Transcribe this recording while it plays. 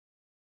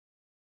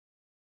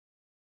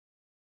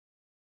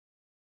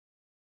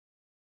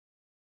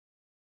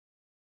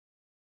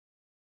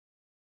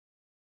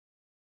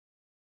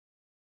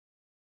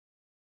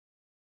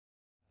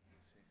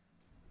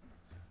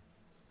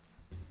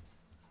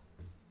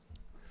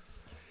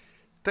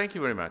Thank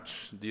you very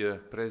much, dear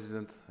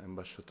President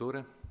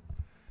Ambasciatore.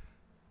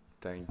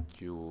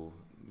 Thank you,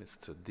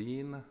 Mr.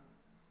 Dean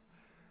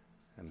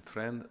and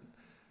friend.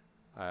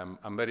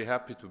 I'm very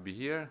happy to be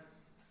here.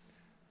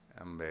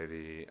 I'm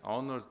very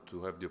honored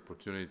to have the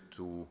opportunity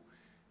to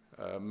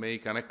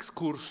make an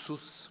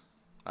excursus.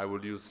 I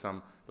will use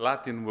some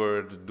Latin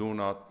word, do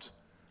not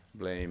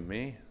blame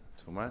me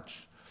too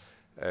much,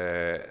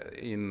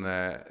 in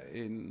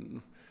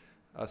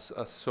a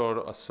sort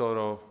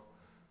of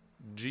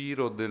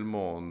Giro del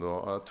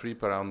Mondo, a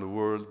trip around the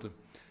world.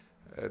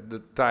 The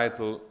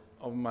title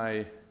of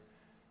my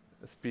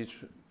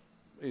speech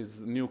is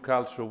New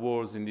Culture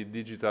Wars in the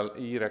Digital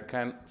Era.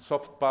 Can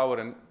soft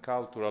power and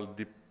cultural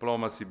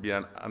diplomacy be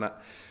an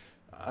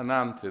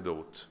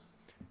antidote?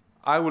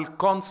 I will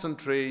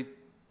concentrate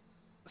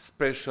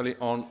especially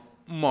on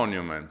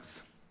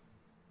monuments.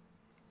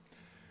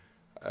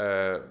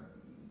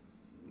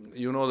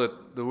 You know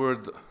that the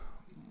word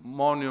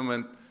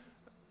monument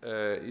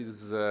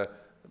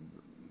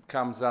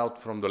comes out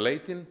from the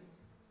Latin,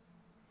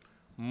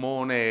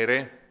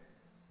 monere,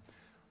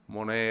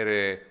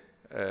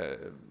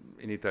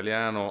 in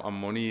italiano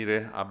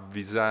ammonire,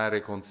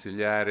 avvisare,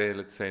 consigliare,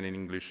 let's say in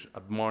English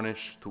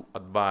admonish, to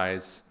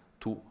advise,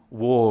 to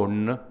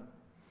warn.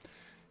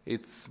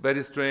 It's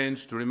very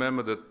strange to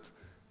remember that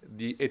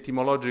the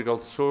etymological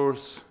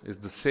source is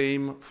the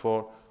same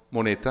for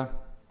moneta,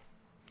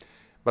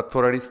 but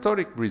for a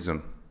historic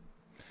reason.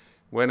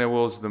 When I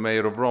was the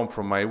mayor of Rome,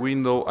 from my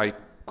window I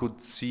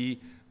could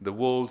see the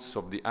walls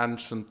of the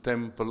ancient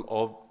temple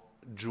of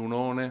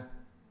Giunone,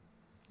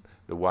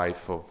 the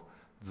wife of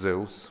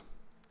Zeus,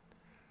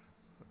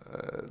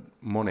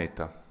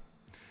 moneta.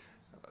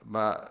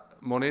 But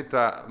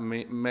moneta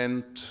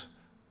meant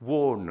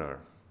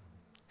warner.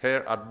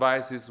 Her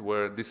advices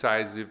were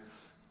decisive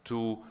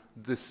to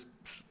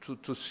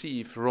see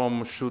if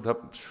Rome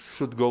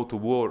should go to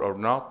war or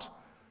not,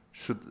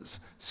 should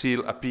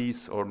seal a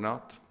peace or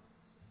not.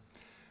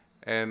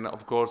 And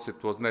of course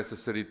it was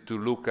necessary to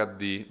look at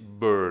the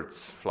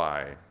birds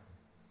fly.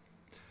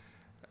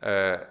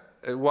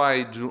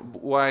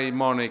 Why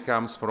money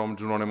comes from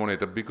Giunone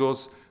moneta?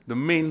 Because the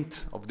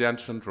mint of the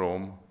ancient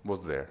Rome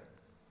was there.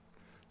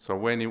 So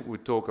when we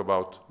talk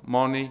about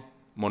money,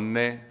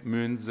 monnaie,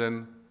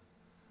 münzen,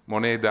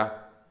 moneda,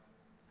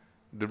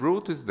 the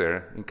root is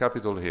there in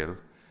Capitol Hill,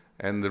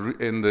 and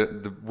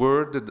the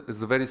word is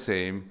the very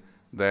same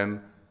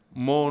than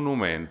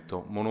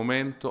monumento,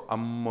 monumento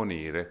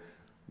ammonire.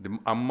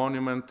 A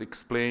monument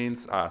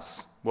explains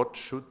us what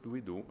should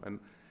we do, and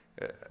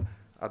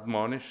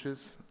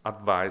admonishes,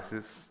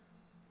 advises,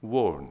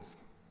 warns.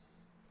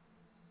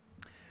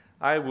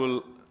 I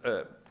will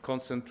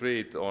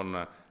concentrate on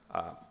a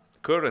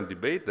current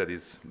debate that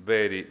is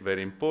very,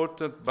 very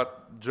important,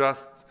 but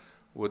just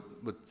with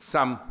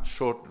some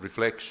short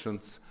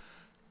reflections.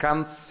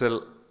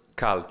 Cancel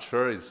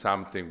culture is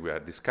something we are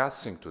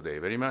discussing today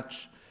very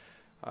much.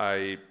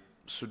 I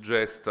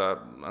suggest a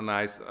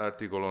nice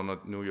article on the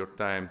New York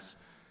Times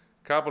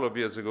a couple of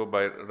years ago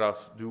by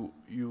Russ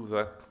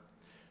Duat.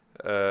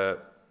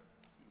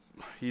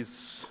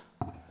 His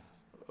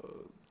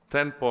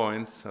 10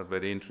 points are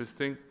very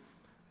interesting,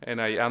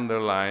 and I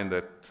underline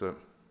that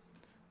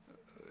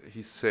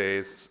he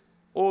says,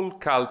 all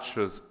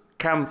cultures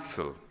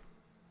cancel.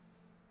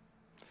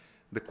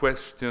 The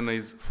question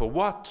is for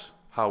what,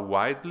 how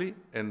widely,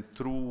 and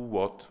through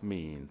what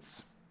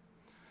means.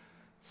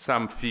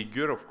 Some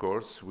figure, of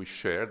course, we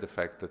share the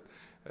fact that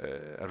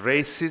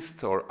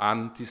racist or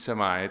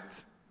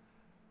anti-Semite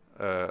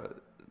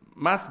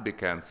must be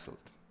cancelled.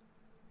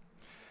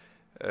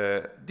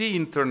 The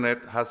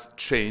internet has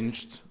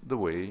changed the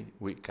way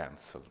we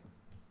cancel,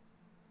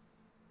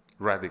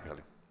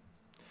 radically.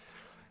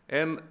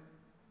 And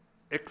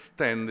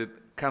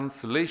extended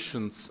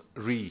cancellation's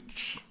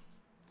reach.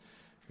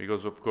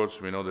 Because, of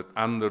course, we know that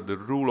under the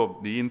rule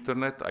of the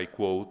internet, I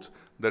quote,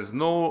 there's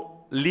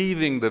no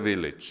leaving the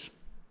village.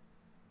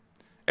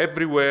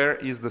 Everywhere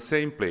is the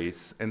same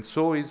place, and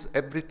so is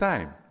every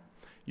time.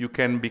 You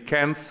can be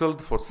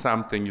cancelled for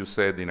something you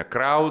said in a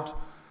crowd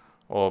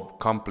of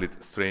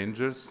complete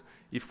strangers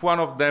if one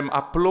of them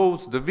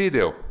uploads the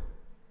video,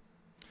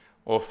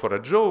 or for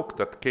a joke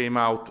that came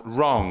out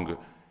wrong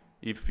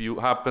if you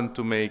happen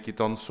to make it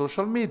on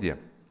social media,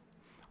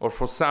 or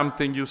for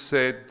something you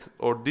said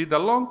or did a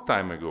long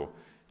time ago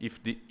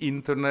if the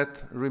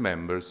internet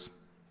remembers.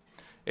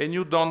 And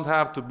you don't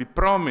have to be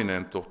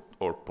prominent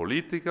or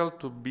political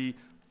to be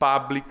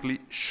publicly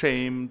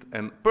shamed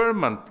and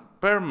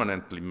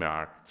permanently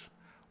marked.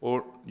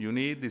 All you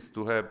need is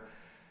to have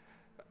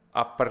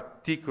a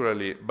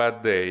particularly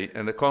bad day,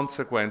 and the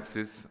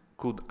consequences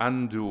could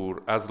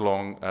endure as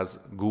long as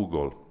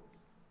Google.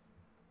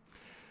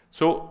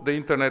 So the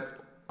internet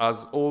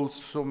has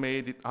also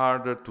made it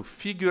harder to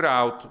figure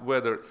out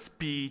whether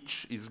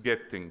speech is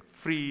getting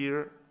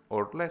freer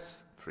or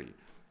less free.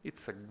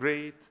 It's a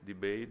great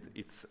debate,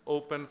 it's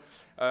open.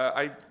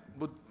 I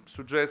would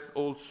suggest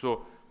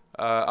also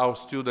our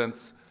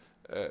students,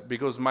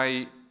 because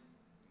my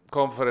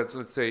conference,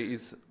 let's say,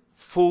 is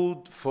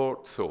food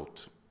for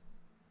thought.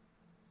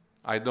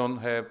 I don't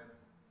have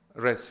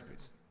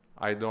recipes.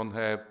 I don't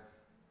have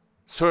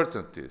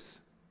certainties.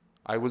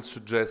 I will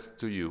suggest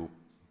to you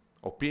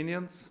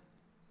opinions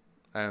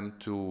and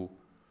to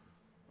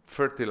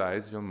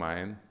fertilize your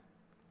mind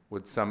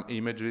with some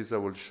images I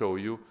will show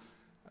you.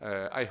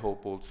 I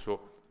hope also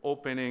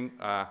opening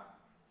a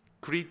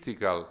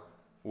critical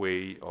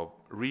way of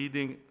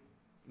reading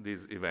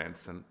these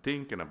events and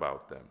thinking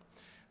about them.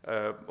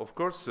 Of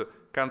course,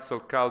 cancel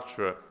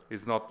culture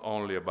is not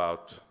only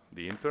about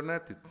the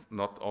internet, it's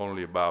not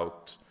only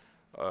about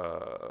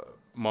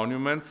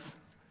monuments.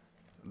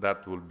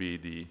 That will be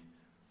the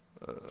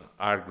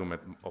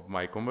argument of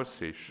my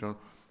conversation.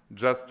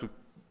 Just to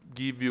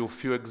give you a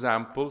few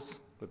examples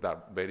that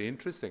are very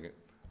interesting.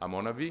 À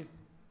mon avis,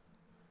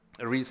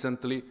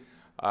 recently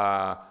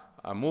a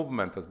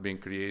movement has been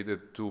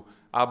created to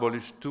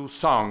abolish two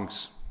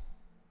songs.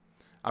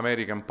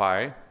 American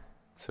Pie,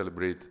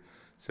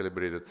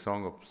 celebrated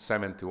song of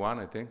 71,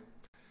 I think,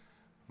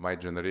 my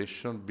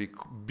generation,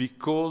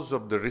 because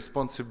of the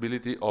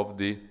responsibility of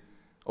the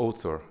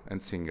author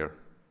and singer,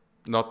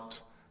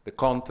 not the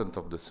content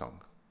of the song,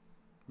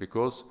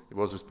 because it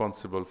was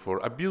responsible for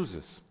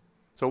abuses.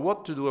 So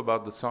what to do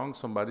about the song?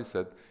 Somebody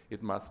said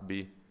it must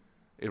be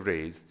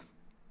erased.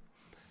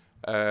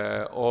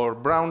 Or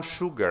Brown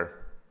Sugar,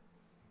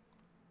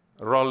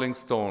 Rolling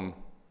Stone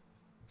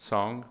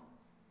song,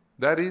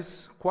 that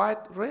is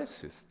quite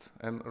racist.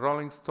 And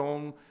Rolling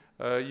Stone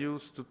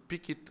used to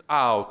pick it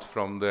out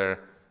from their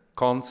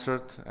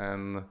concert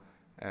and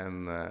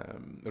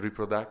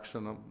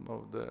reproduction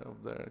of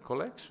their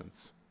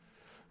collections.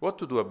 What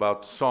to do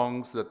about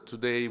songs that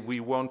today we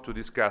want to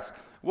discuss?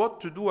 What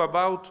to do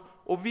about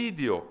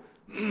Ovidio?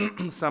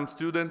 Some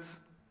students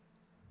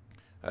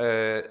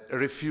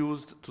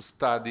refused to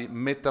study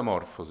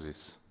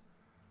Metamorphosis,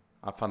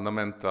 a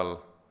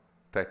fundamental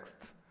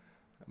text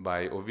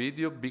by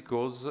Ovidio,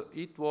 because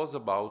it was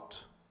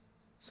about,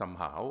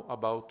 somehow,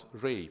 about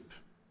rape.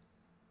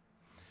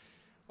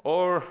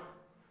 Or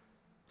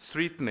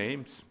street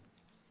names.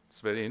 It's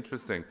very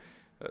interesting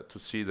to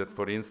see that,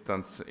 for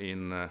instance,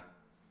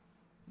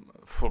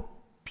 for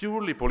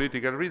purely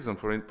political reasons,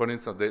 for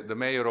instance, the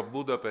mayor of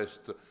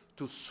Budapest,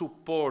 to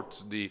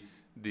support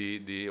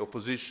the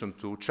opposition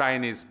to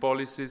Chinese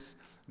policies,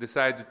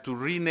 decided to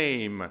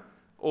rename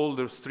all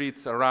the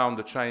streets around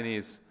the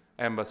Chinese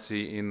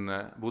embassy in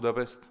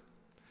Budapest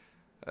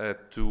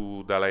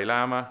to Dalai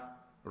Lama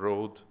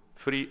Road,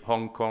 Free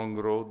Hong Kong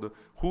Road,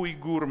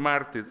 Uyghur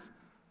Martyrs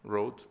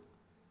Road.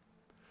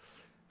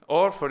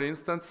 Or, for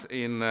instance,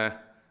 in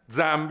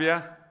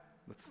Zambia,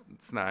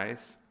 it's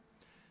nice,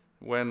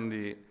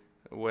 when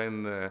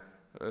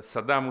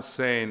Saddam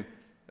Hussein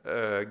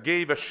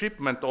gave a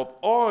shipment of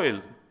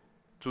oil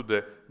to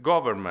the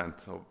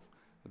government of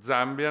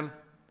Zambia,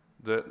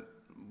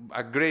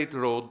 a great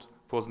road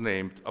was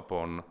named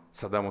upon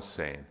Saddam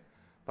Hussein.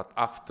 But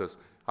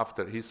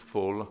after his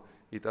fall,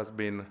 it has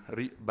been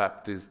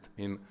rebaptized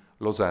in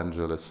Los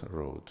Angeles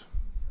Road.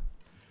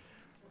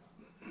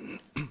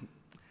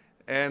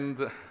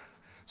 And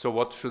so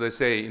what should I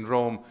say? In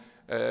Rome,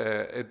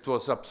 it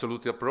was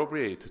absolutely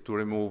appropriate to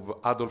remove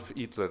Adolf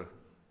Hitler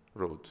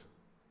Road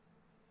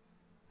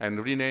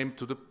and rename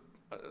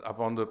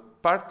upon the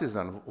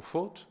partisan who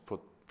fought for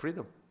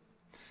freedom.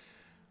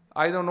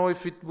 I don't know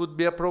if it would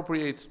be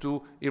appropriate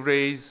to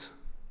erase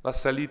La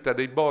Salita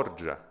dei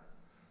Borgia.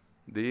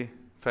 The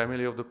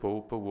family of the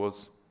Pope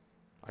was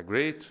a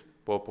great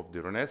Pope of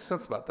the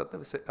Renaissance, but at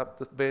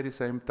the very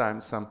same time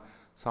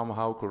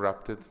somehow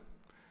corrupted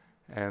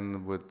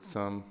and with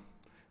some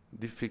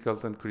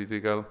difficult and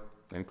critical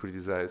and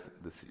criticized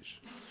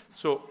decisions.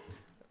 So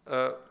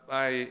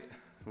I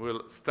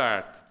will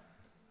start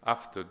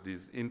after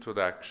this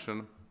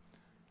introduction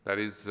that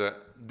is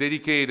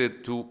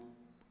dedicated to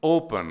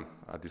open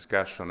a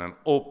discussion and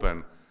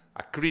open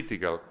a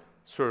critical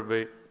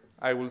survey.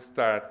 I will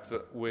start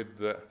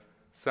with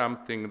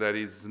something that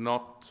is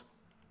not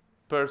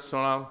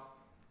personal,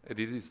 and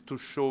it is to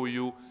show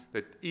you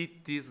that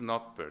it is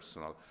not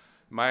personal.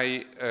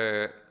 My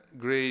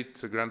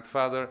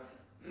great-grandfather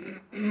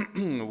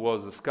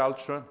was a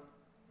sculptor,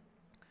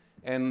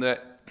 and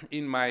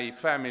in my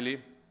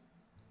family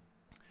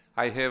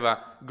I have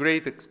a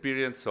great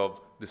experience of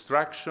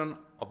destruction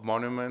of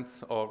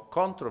monuments or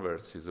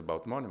controversies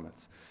about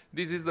monuments.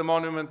 This is the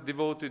monument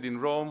devoted in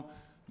Rome,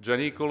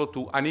 Gianicolo,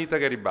 to Anita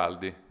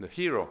Garibaldi, the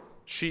hero,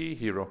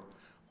 she-hero,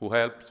 who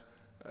helped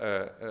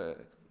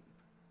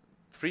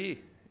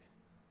free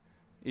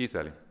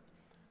Italy,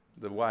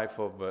 the wife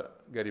of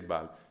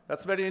Garibaldi.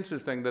 That's very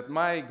interesting that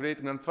my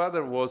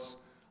great-grandfather was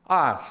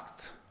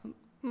asked,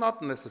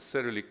 not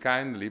necessarily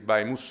kindly,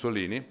 by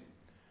Mussolini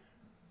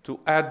to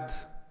add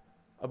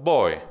a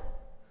boy,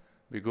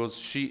 because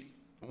she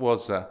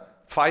was a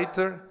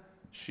fighter,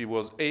 she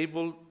was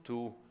able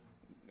to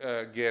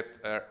get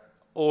a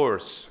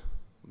horse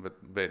with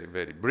very,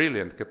 very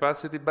brilliant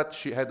capacity, but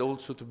she had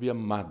also to be a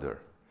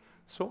mother.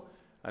 So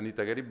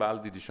Anita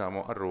Garibaldi,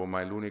 diciamo, a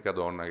Roma è l'unica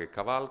donna che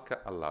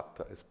cavalca,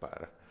 allatta e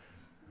spara.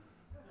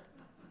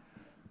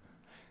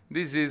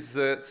 This is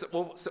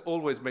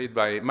always made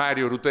by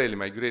Mario Rutelli,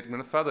 my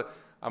great-grandfather,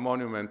 a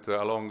monument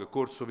along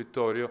Corso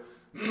Vittorio,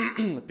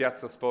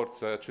 Piazza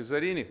Sforza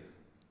Cesarini.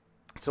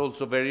 It's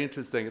also very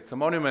interesting. It's a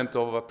monument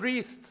of a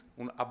priest,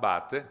 un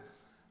abate,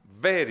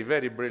 very,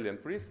 very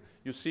brilliant priest.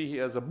 You see he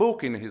has a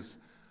book in his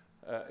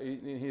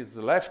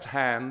left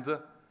hand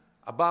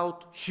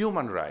about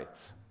human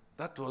rights.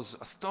 That was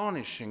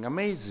astonishing,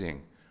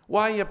 amazing.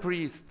 Why a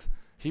priest?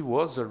 He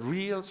was a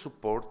real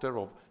supporter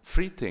of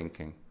free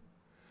thinking.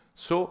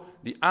 So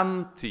the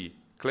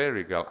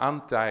anti-clerical,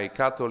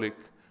 anti-Catholic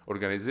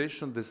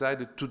organization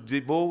decided to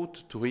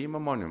devote to him a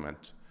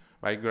monument.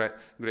 My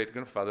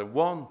great-grandfather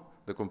won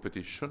the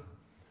competition,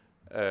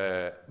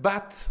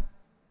 but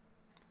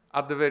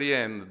at the very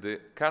end, the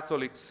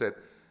Catholics said,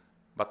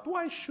 but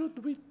why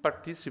should we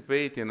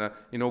participate in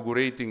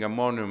inaugurating a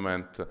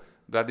monument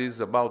that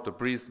is about a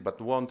priest but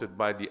wanted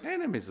by the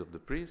enemies of the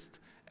priest?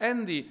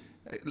 And the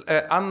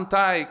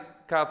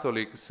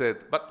anti-Catholic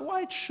said, but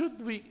why should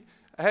we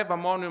have a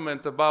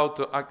monument about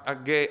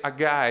a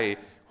guy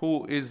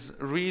who is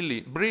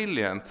really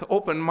brilliant,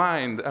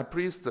 open-minded, a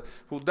priest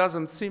who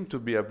doesn't seem to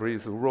be a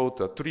priest, who wrote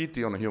a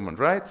treaty on human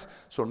rights?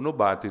 So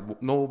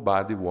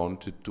nobody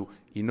wanted to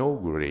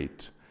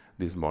inaugurate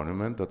this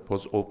monument that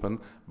was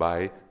opened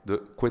by the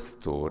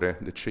questore,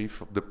 the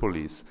chief of the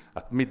police,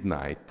 at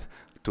midnight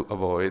to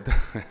avoid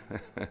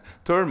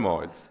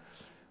turmoils.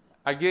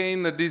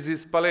 Again, this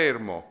is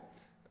Palermo.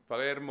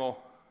 Palermo,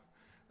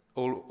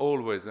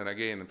 always and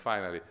again, and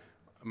finally,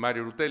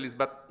 Mario Rutelli's,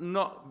 but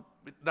no,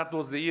 that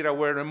was the era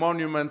where the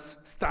monuments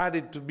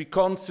started to be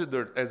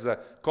considered as a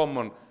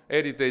common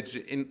heritage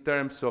in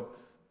terms of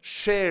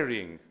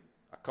sharing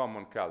a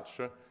common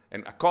culture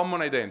and a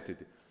common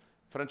identity.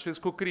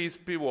 Francesco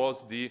Crispi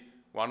was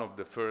one of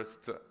the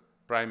first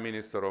prime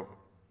minister of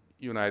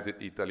United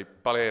Italy.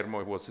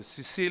 Palermo was a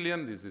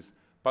Sicilian, this is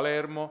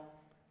Palermo,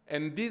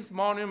 and this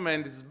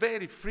monument is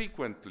very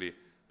frequently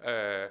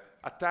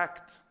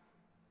attacked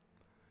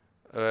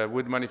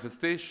with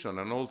manifestation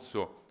and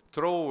also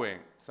throwing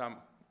some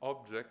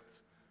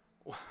objects.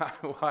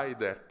 Why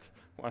that?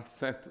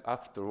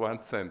 After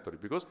 1 century?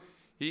 Because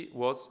he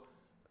was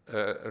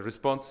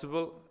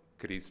responsible,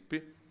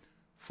 Crispi,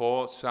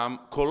 for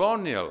some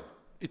colonial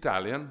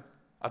Italian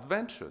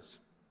adventures.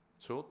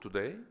 So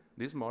today,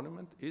 this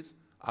monument is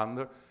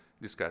under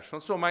discussion.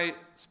 So my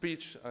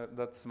speech,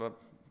 that's a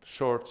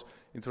short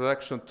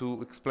introduction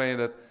to explain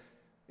that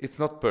it's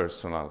not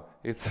personal.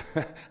 It's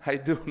I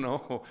do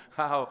know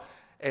how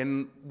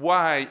and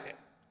why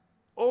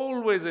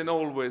always and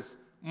always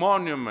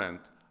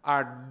monuments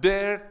are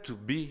there to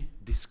be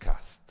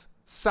discussed.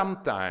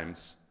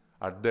 Sometimes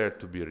are there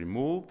to be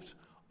removed,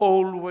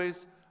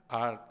 always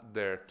are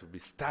there to be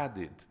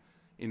studied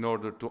in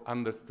order to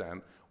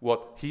understand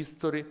what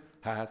history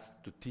has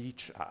to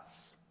teach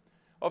us.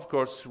 Of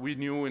course, we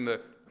knew in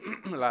the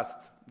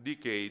last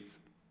decades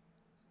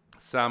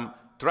some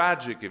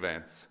tragic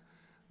events.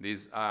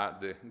 These are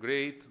the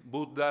great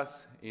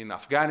Buddhas in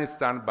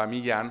Afghanistan,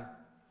 Bamiyan,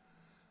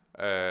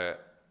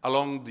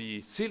 along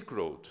the Silk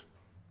Road.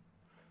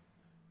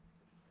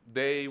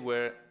 They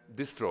were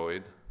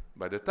destroyed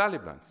by the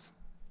Taliban.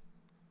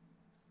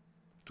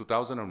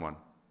 2001.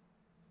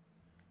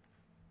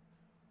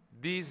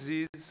 This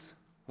is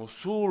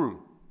Mosul,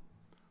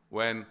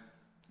 when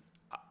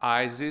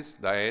ISIS,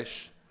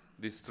 Daesh,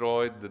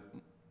 destroyed the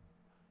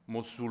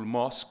Mosul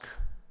mosque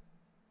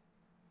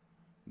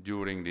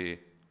during the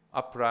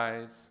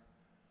uprising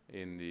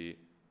in the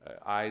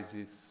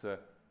ISIS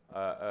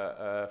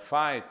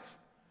fight.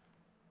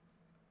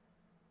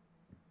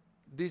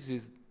 This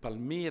is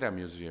Palmyra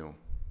Museum.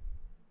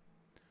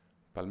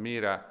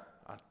 Palmyra,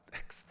 an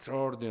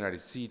extraordinary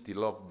city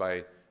loved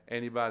by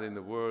anybody in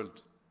the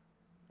world.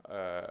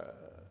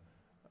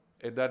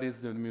 And that is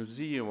the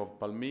Museum of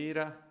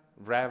Palmyra,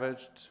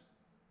 ravaged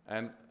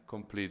and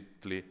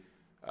completely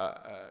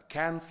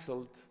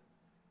cancelled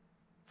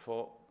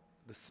for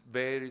the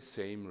very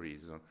same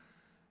reason.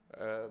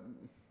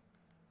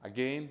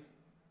 Again,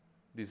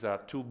 these are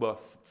 2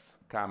 busts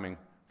coming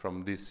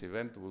from this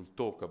event. We'll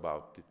talk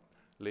about it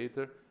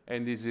later.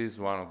 And this is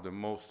one of the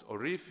most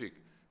horrific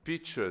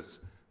pictures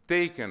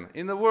taken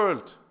in the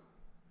world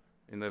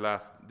in the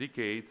last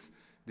decades.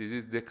 This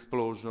is the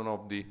explosion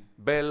of the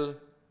Bell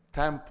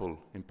Temple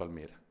in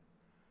Palmyra,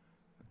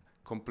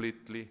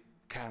 completely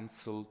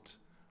cancelled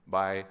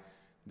by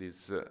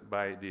this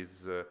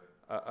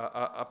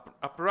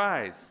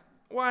uprising.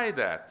 Why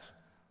that?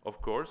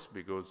 Of course,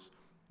 because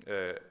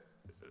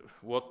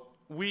what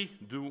we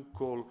do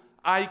call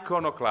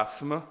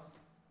iconoclasm,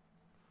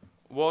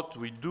 what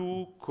we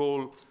do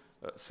call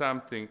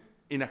something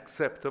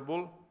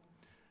unacceptable,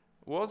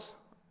 was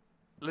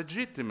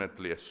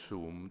legitimately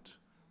assumed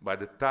by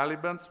the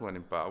Taliban when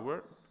in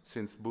power,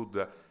 since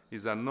Buddha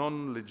is a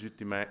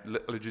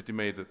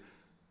non-legitimated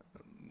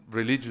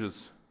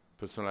religious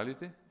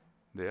personality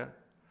there,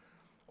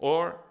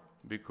 or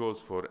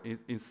because for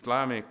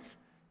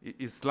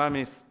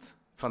Islamist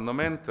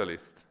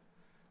fundamentalists,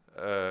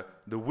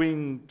 the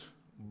winged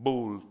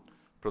bull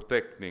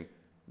protecting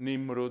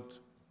Nimrod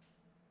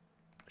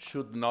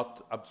should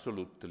not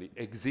absolutely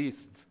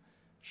exist,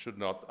 should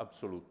not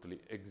absolutely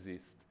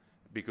exist,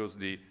 because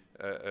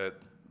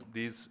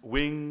this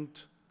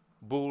winged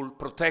bull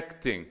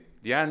protecting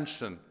the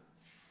ancient,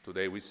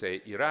 today we say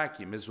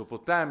Iraqi,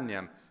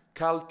 Mesopotamian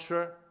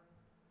culture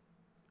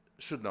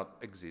should not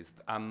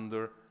exist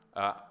under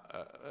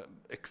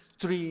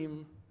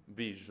extreme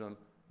vision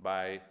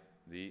by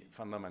the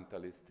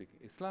fundamentalistic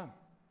Islam.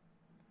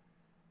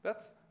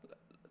 That's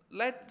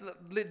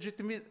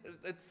legitimate.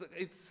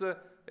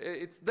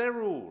 It's their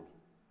rule.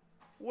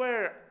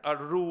 Where a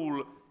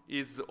rule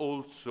is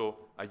also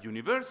a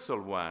universal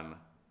one,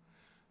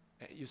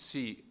 you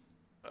see,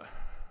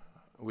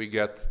 we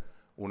get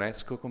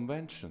UNESCO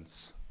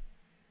conventions.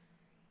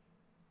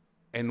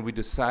 And we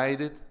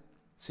decided,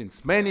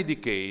 since many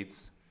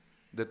decades,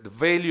 that the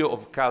value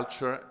of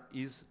culture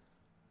is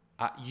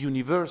a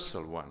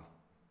universal one.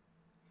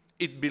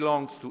 It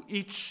belongs to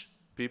each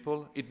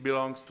people, it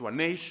belongs to a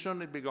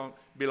nation, it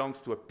belongs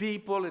to a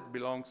people, it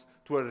belongs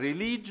to a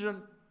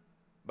religion,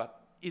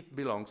 but it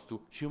belongs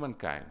to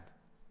humankind.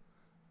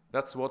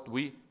 That's what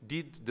we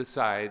did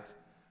decide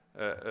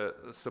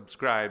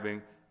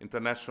subscribing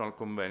international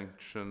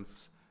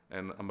conventions,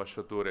 and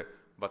Ambasciatore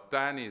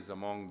Battani is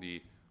among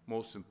the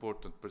most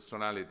important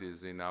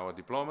personalities in our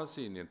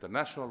diplomacy, in the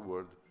international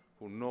world,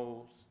 who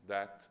knows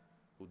that,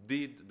 who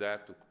did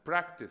that, who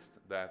practiced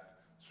that,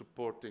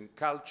 supporting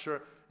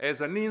culture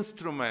as an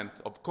instrument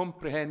of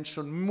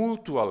comprehension,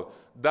 mutual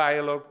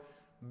dialogue,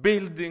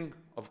 building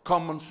of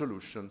common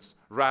solutions,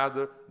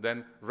 rather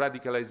than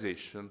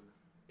radicalization,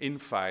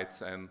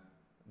 infights, and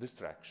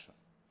distraction.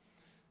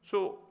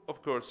 So,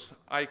 of course,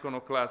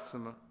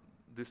 iconoclasm,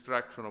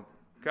 destruction of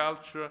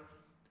culture,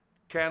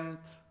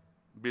 can't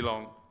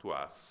belong to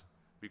us,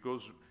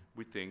 because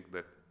we think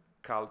that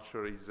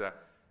culture is a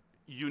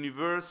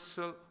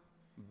universal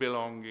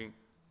belonging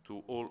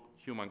to all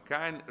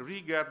humankind,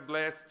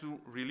 regardless to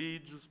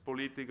religious,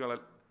 political,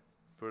 and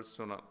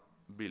personal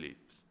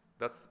beliefs.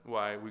 That's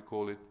why we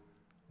call it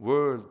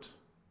world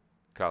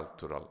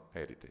cultural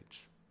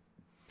heritage.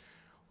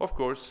 Of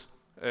course,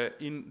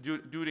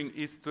 during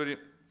history,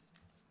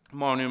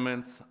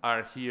 monuments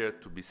are here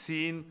to be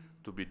seen,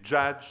 to be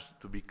judged,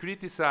 to be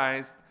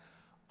criticized,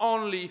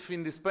 only if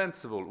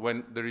indispensable,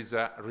 when there is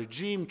a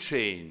regime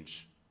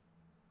change,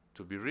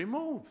 to be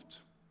removed.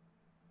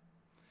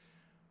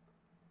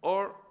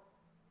 Or,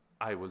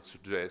 I will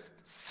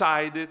suggest,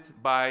 sided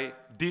by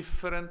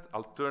different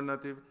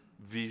alternative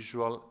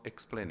visual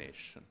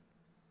explanation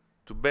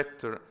to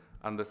better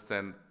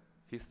understand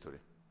history.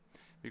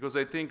 Because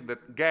I think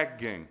that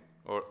gagging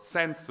or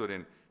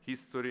censoring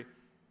history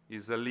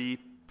is a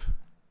leap,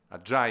 a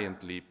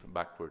giant leap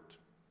backward.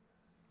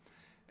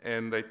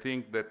 And I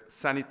think that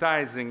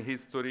sanitizing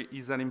history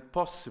is an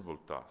impossible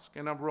task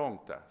and a wrong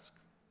task.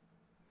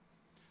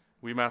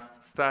 We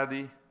must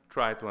study,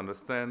 try to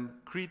understand,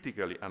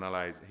 critically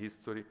analyze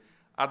history,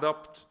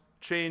 adopt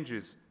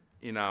changes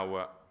in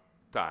our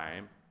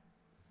time,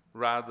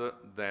 rather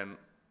than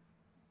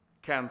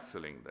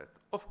canceling that.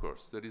 Of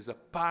course, there is a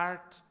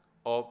part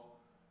of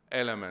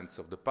elements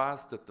of the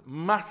past that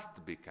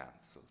must be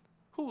cancelled.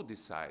 Who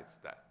decides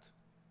that?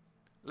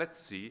 Let's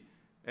see,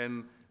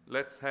 and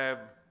let's have,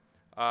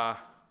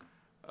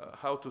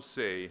 how to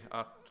say,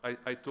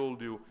 I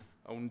told you,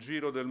 un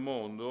giro del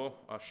mondo,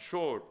 a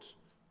short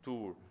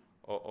tour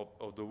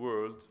of the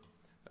world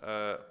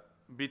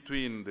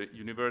between the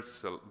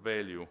universal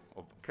value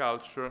of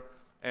culture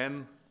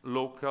and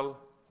local,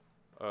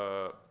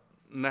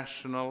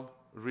 national,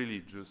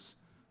 religious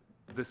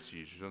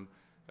decision.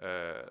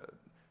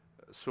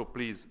 So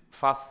please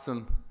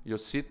fasten your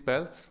seat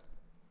belts,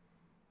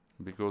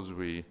 because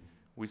we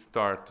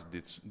start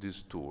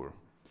this tour.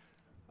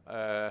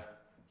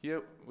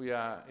 Here we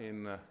are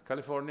in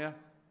California.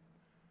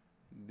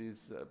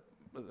 This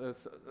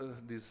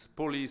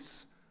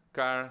police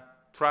car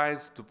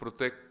tries to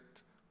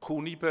protect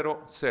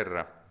Junipero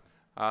Serra,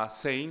 a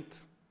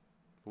saint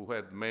who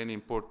had many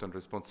important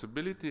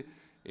responsibility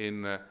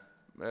in,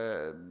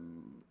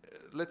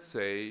 let's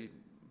say,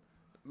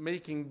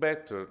 making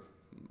better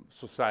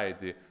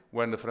society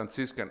when the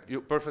Franciscans,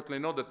 you perfectly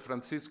know that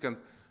Franciscans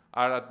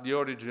are at the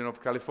origin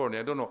of California.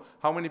 I don't know,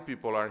 how many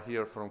people are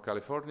here from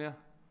California?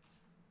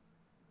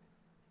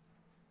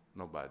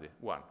 Nobody,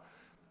 one.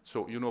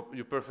 So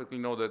you perfectly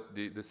know that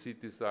the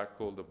cities are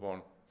called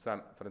upon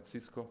San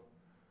Francisco,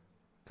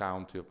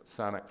 county of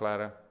Santa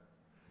Clara.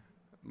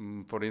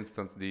 For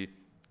instance, I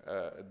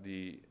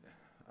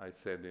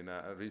said in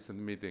a recent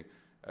meeting,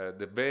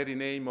 the very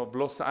name of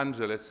Los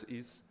Angeles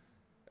is,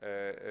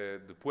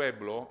 the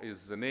pueblo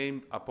is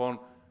named upon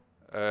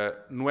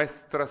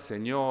Nuestra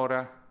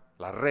Señora,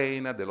 la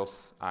Reina de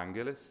los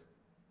Ángeles,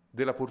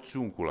 de la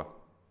Porciúncula,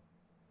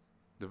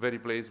 the very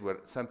place where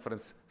Saint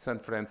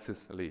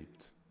Francis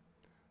lived.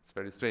 It's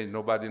very strange,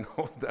 nobody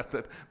knows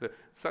that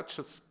such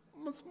a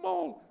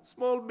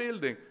small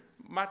building,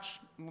 much,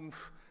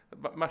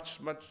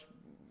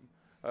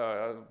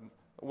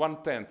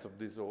 1/10 of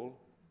this all,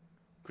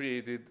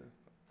 created,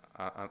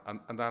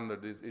 and under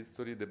this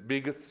history, the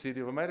biggest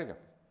city of America,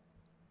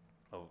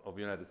 of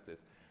United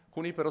States.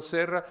 Junipero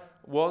Serra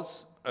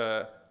was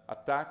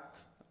attacked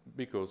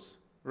because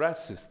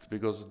racist,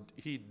 because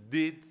he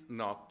did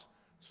not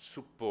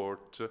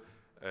support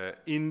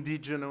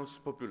indigenous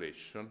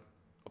population.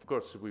 Of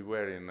course, we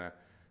were in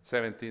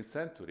 17th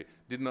century,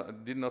 did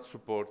not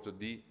support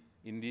the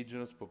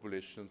indigenous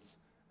populations'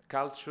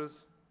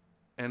 cultures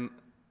and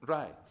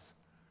rights.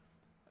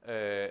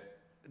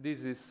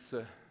 This is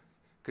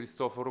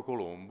Cristoforo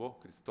Colombo,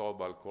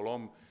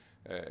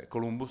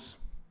 Columbus,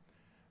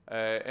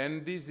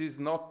 and this is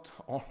not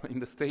all in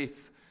the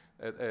States.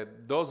 A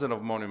dozen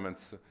of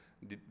monuments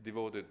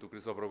devoted to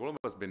Cristoforo Colombo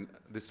has been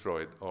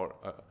destroyed or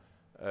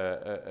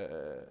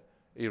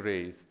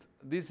erased.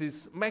 This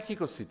is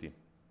Mexico City.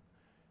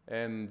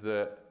 And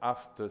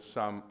after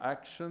some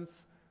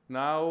actions,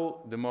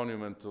 now the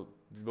monument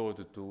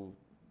devoted to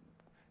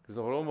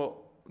Cristoforo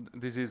Colombo,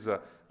 this is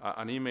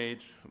an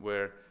image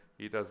where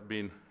it has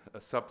been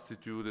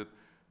substituted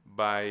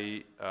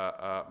by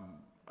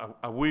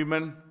a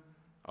woman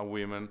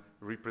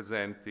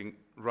representing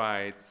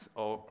rights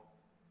of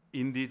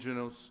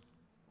indigenous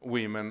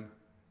women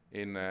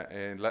in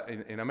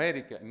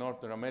America, in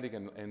Northern America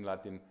and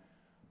Latin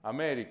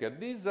America.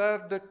 These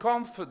are the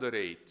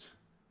Confederate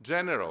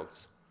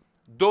generals,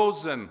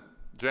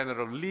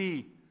 General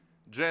Lee,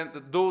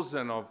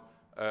 dozen of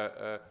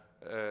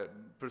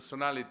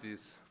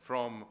personalities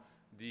from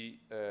the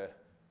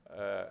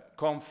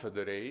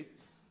Confederate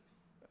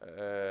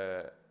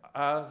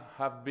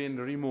have been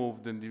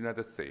removed in the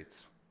United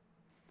States.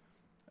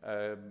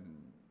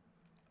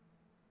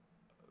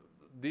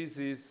 This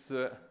is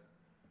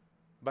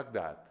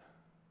Baghdad.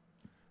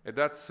 And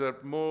that's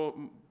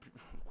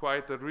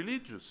quite a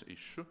religious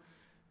issue.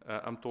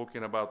 I'm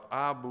talking about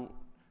Abu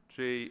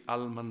J.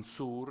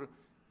 al-Mansur.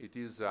 It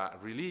is a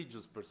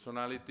religious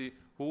personality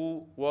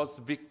who was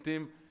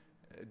victim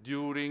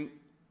during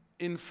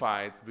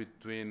infights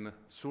between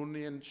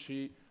Sunni and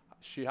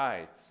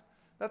Shiites.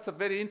 That's a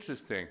very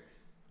interesting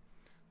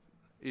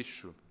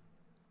issue.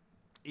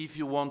 If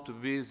you want to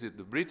visit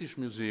the British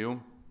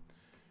Museum,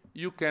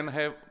 you can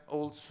have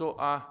also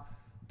a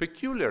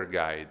peculiar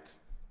guide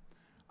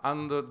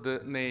under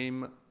the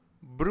name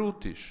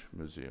Brutish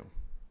Museum.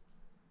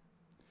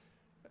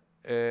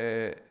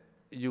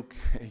 You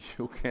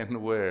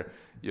can wear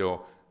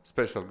your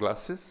special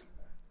glasses,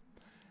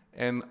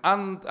 and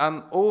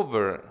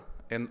over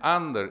and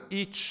under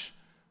each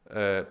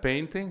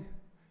painting,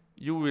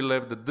 you will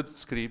have the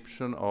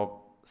description of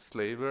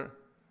slaver,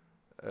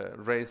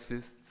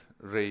 racist,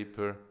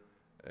 raper,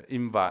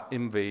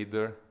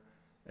 invader,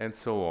 and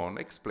so on,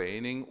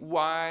 explaining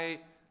why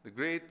the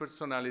great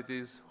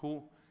personalities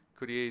who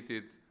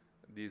created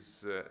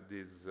this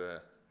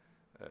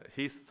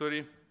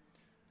history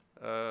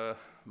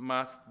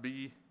must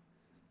be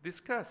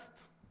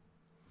discussed.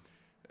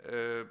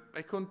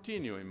 I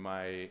continue in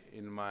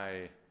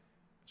my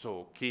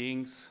so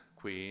kings,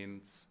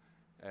 queens,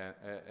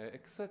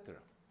 etc.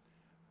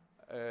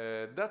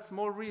 That's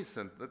more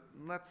recent.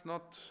 That's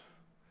not.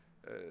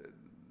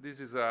 This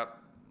is a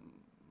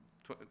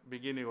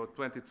beginning of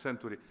 20th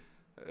century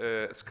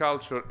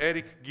sculptor.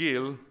 Eric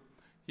Gill.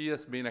 He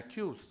has been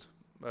accused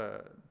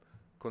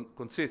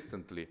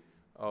consistently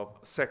of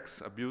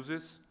sex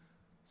abuses.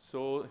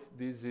 So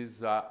this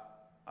is a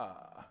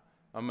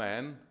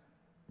man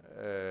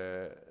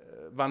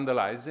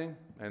vandalizing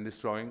and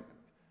destroying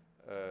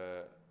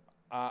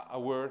a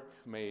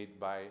work made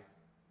by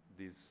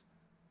this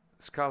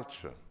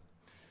sculpture.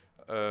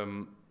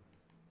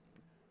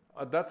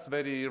 That's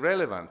very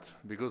relevant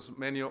because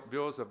many of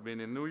yours have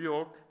been in New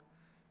York,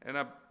 and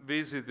I've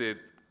visited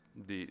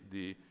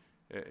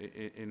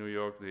in New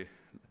York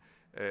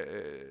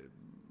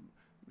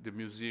the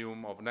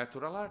Museum of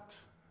Natural Art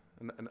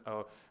and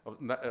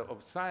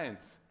of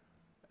Science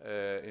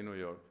in New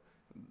York.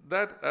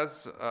 That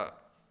has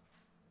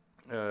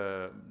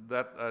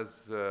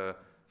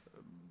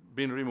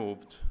been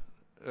removed.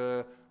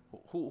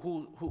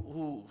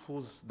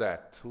 Who's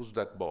that? Who's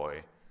that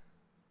boy?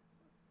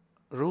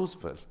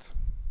 Roosevelt.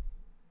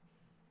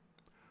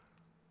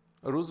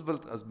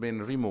 Roosevelt has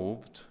been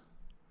removed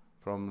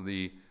from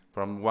the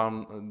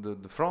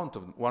front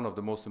of one of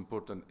the most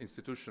important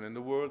institutions in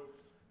the world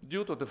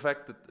due to the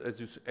fact that,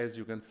 as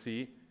you can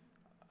see,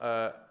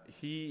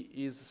 he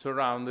is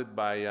surrounded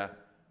by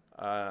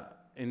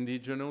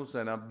indigenous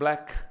and a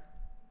black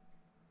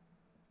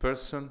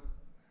person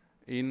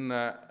in,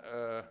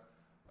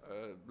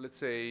 let's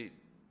say,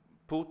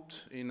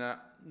 put in a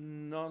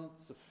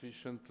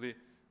non-sufficiently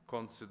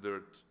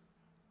considered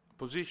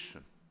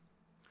position.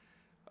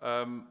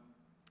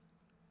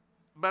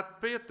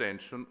 But pay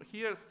attention,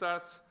 here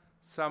starts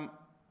some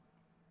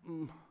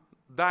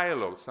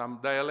dialogue, some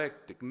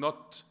dialectic,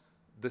 not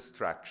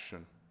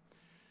distraction.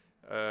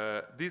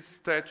 This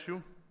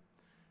statue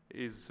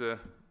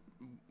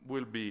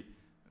will be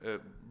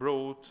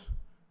brought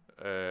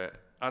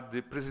at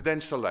the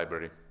Presidential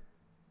Library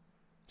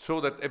so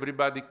that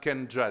everybody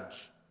can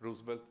judge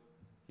Roosevelt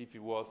if he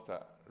was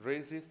a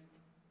racist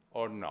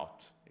or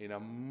not in a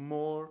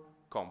more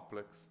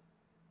complex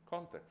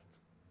context.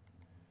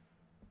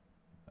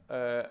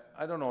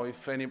 I don't know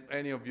if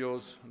any of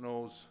yours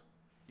knows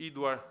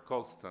Edward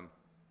Colston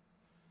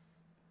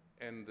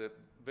and the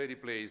very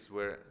place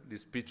where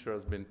this picture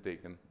has been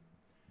taken.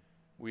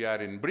 We are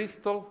in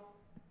Bristol,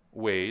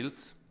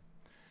 Wales,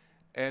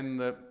 and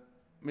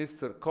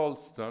Mr.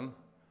 Colston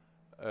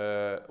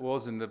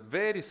was in the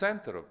very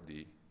center of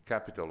the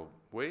capital of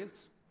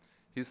Wales.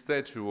 His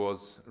statue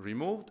was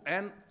removed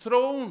and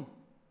thrown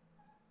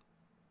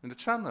in the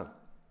channel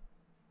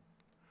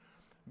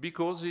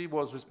because he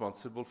was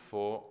responsible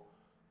for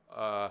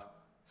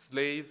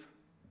slave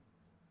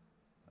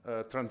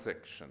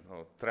transaction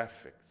or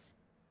traffic.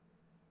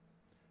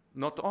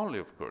 Not only,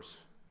 of course,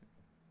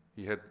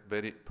 he had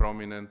very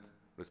prominent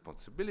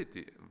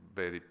responsibility,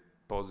 very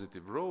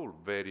positive role,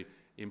 very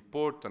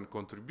important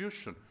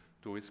contribution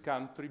to his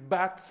country,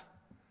 but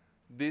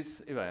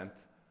this event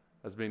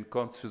has been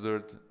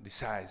considered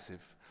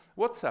decisive.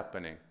 What's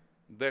happening?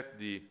 That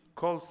the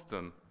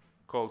Colston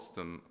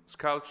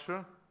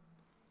sculpture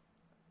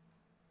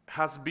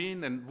has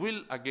been and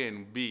will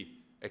again be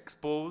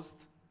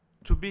exposed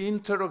to be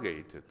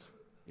interrogated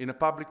in a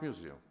public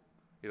museum.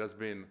 It has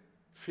been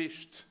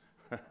fished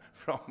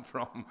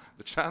from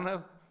the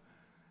channel,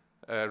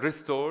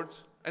 restored,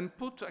 and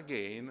put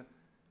again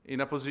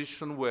in a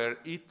position where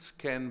it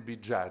can be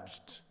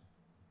judged,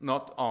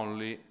 not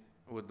only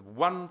with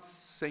one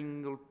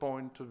single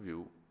point of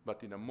view,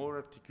 but in a more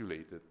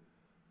articulated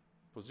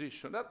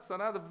position. That's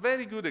another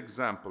very good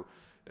example.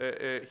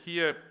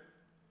 Here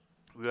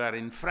we are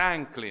in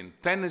Franklin,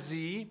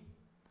 Tennessee,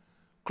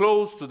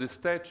 close to the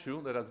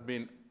statue that has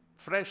been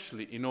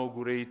freshly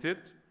inaugurated,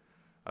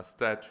 a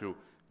statue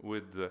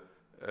with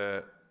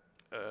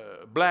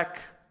black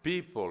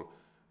people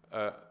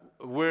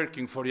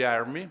working for the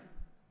army.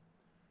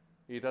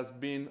 It has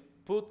been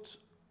put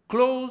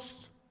close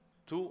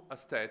to a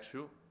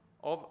statue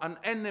of an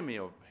enemy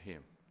of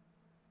him.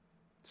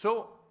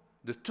 So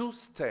the two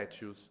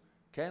statues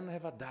can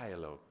have a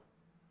dialogue.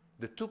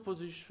 The two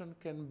positions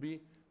can be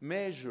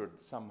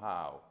measured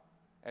somehow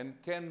and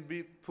can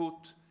be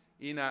put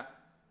in a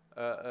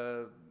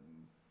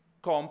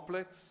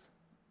complex,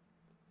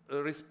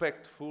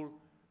 respectful,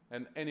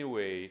 and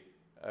anyway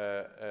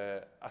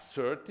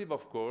assertive,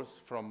 of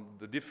course, from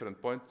the different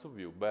points of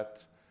view,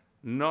 but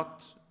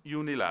not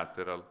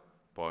unilateral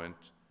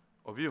point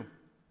of view.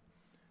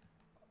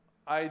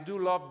 I do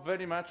love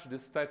very much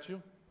this statue.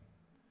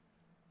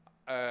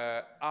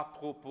 À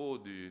propos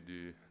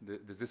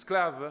des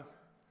esclaves,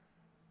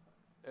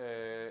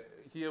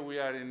 here we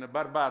are in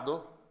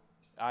Barbados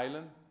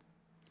Island.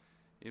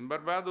 In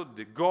Barbados,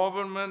 the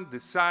government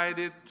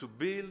decided to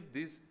build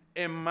this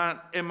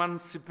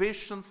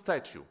emancipation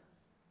statue.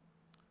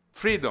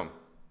 Freedom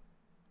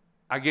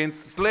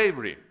against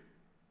slavery.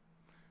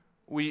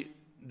 We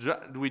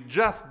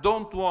just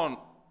don't want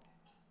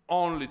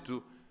only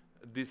to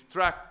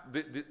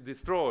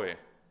destroy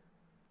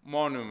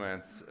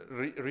monuments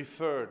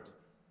referred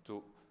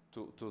to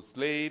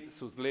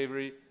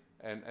slavery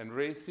and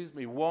racism.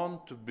 We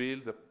want to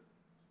build a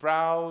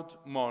proud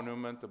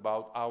monument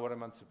about our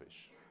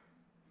emancipation.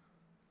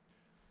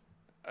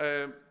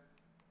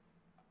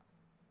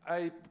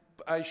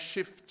 I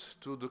shift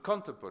to the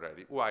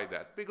contemporary. Why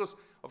that? Because,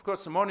 of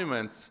course,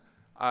 monuments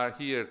are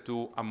here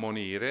to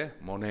ammonire,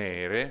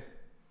 monere,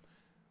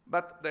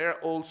 but they're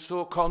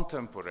also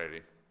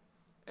contemporary.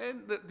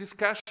 And the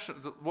discussion,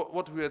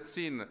 what we had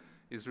seen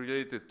is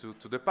related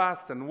to the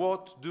past, and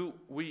what do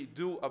we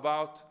do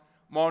about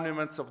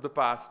monuments of the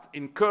past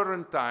in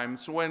current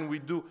times when we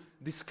do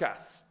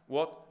discuss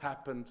what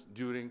happened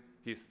during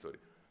history.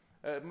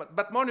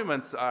 But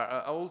monuments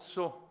are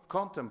also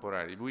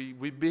contemporary.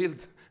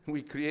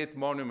 We create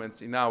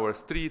monuments in our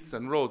streets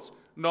and roads,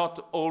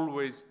 not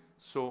always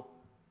so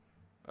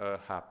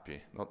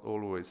happy, not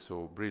always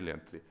so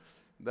brilliantly.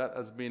 That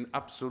has been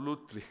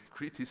absolutely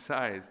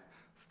criticized.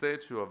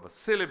 Statue of a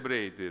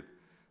celebrated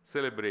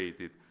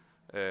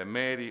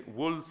Mary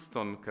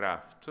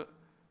Wollstonecraft,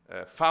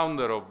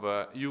 founder of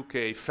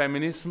UK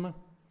feminism,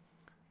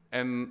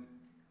 and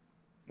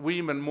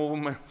women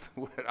movement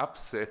were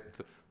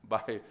upset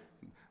by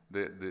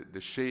the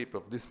shape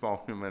of this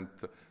monument,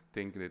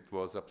 thinking it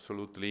was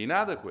absolutely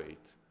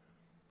inadequate.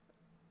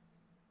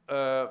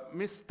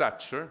 Miss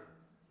Thatcher,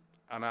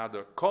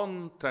 another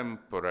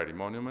contemporary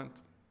monument,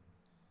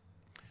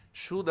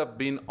 should have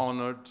been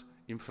honored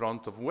in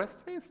front of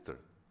Westminster.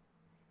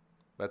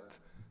 But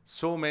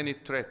so many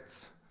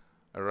threats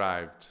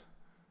arrived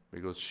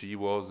because she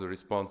was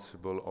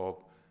responsible of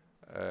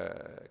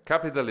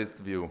capitalist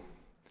view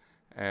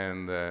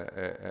and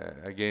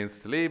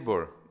against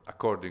labor,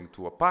 according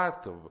to a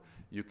part of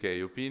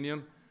UK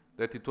opinion,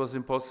 that it was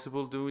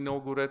impossible to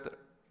inaugurate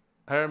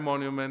her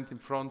monument in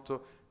front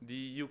of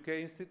the UK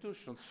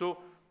institution. So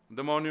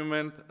the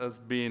monument has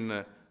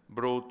been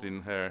brought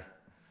in her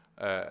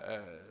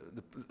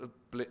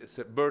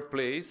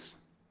birthplace,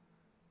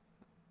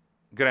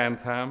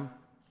 Grantham,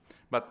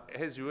 but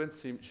as you can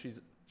see,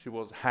 she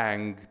was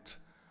hanged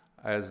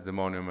as the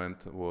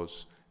monument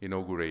was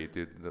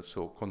inaugurated.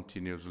 So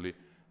continuously,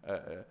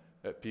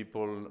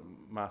 people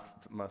must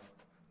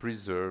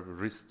preserve,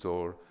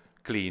 restore,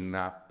 clean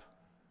up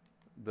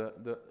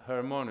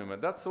her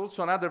monument. That's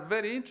also another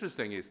very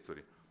interesting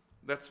history.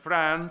 That's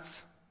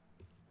France,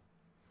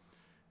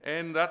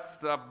 and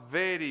that's a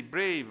very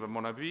brave,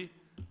 mon avis,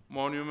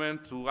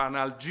 monument to an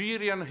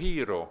Algerian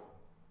hero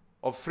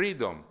of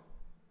freedom.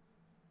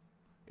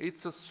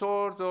 It's a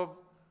sort of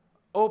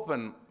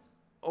open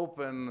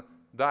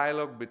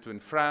dialogue between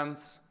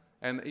France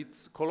and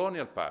its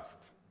colonial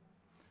past.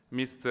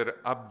 Mr.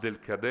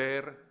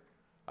 Abdelkader,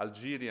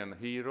 Algerian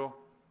hero,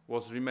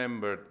 was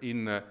remembered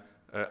in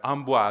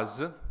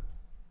Amboise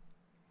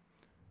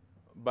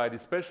by the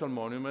special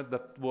monument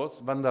that was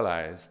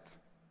vandalized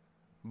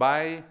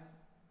by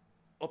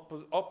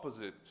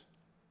opposite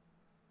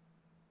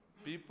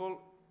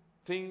people,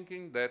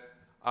 thinking that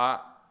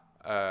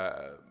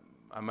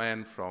a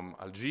man from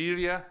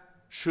Algeria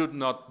should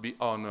not be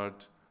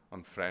honored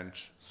on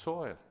French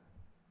soil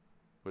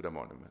with a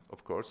monument.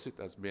 Of course, it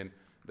has been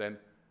then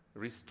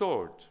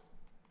restored.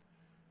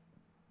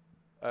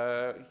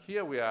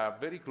 Here we are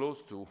very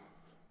close to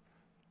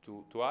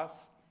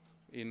us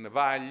in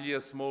Vagli,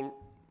 a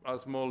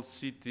small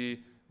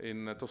city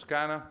in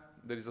Toscana.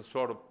 There is a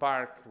sort of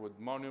park with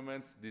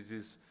monuments. This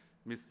is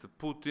Mr.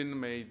 Putin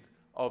made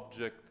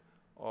object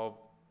of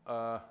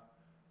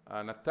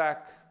an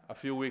attack a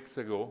few weeks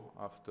ago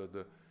after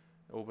the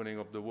opening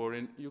of the war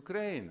in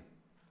Ukraine.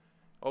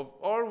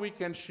 Or we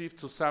can shift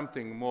to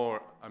something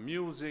more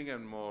amusing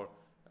and more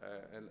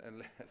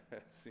and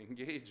less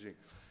engaging.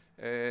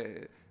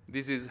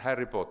 This is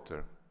Harry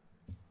Potter.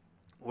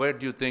 Where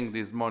do you think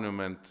this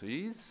monument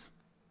is?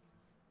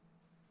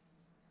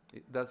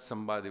 Does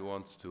somebody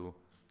want to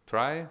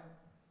try?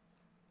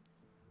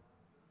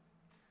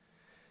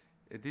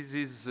 This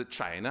is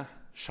China,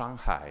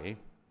 Shanghai.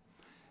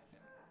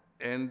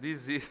 And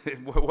this is,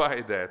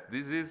 why that?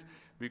 This is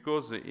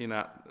because in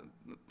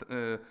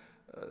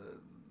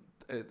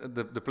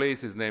the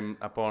place is named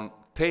upon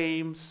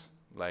Thames,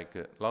 like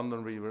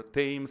London River,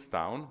 Thames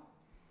Town,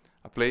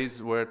 a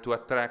place where to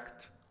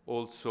attract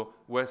also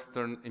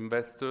Western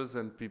investors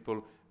and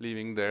people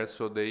living there,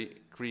 so they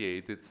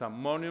created some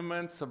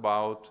monuments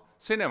about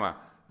cinema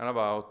and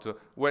about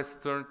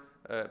Western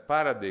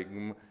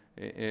paradigm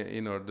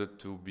in order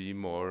to be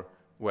more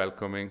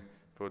welcoming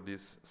for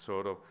this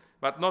sort of.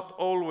 But not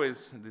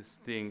always these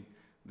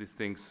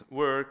things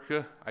work.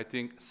 I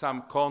think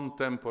some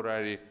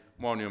contemporary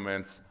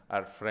monuments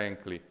are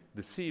frankly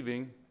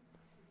deceiving.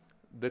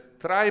 The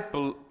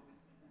triple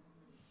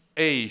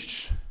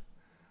H,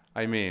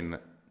 I mean,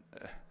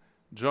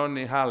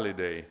 Johnny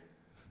Halliday,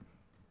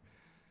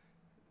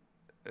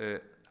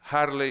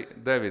 Harley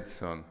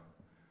Davidson,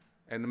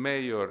 and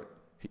Mayor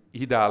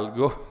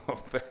Hidalgo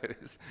of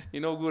Paris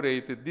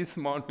inaugurated this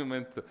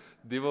monument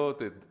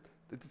devoted.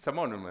 It's a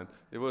monument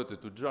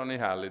devoted to Johnny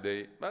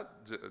Halliday,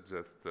 but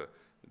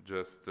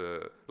just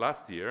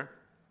last year,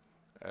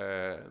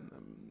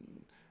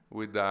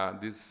 with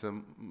this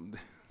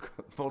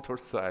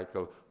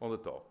motorcycle on the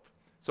top.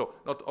 So,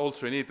 not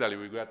also in Italy,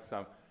 we got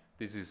some.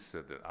 This is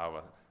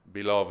our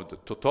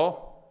beloved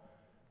Totò.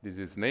 This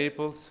is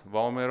Naples,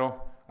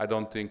 Vomero. I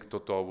don't think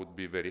Totò would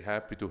be very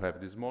happy to have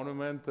this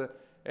monument.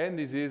 And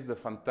this is the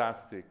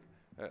fantastic,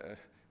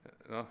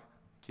 no?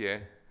 Chi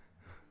è?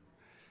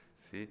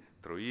 Sì,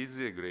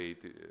 Troisi, a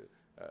great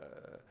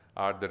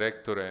art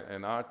director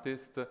and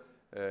artist.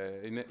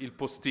 In Il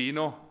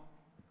Postino,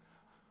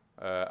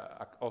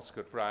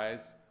 Oscar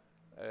Prize.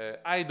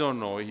 I don't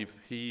know if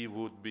he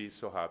would be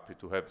so happy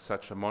to have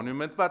such a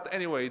monument, but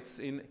anyway, it's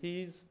in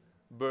his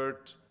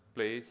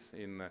birthplace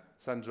in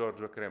San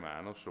Giorgio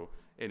Cremano, so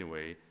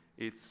anyway,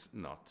 it's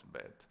not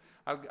bad.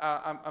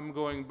 I'm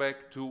going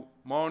back to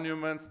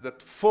monuments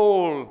that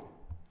fall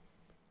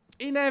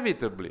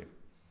inevitably.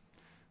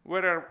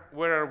 Where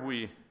are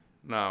we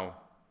now?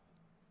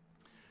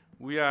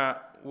 We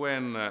are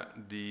when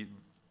the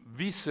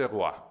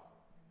Viceroy,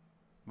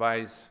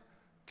 Vice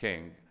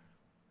King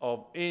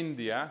of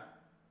India,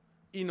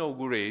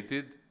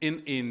 inaugurated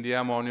in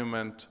India a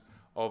monument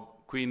of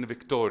Queen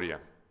Victoria.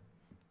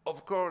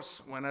 Of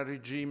course, when a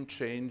regime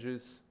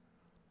changes,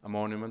 a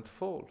monument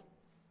falls.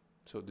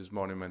 So this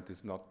monument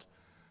is not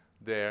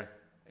there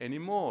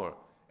anymore.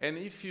 And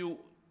if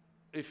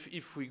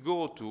we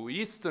go to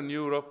Eastern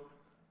Europe,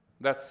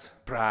 that's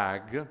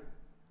Prague.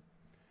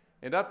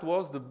 And that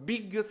was the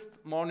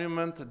biggest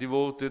monument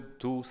devoted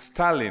to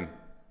Stalin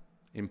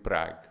in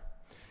Prague.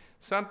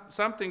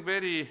 Something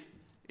very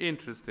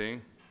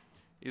interesting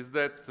is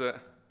that,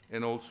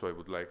 and also I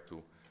would like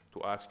to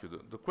ask you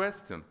the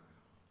question,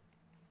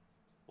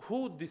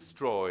 who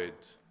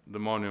destroyed the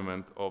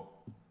monument of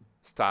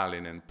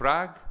Stalin in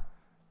Prague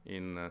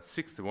in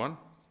 '61?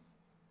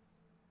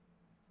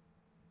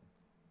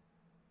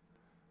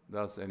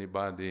 Does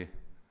anybody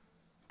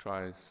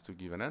tries to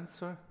give an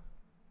answer?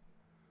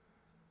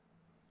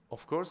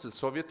 Of course, the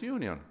Soviet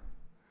Union,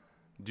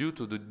 due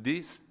to the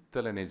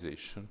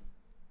de-Stalinization.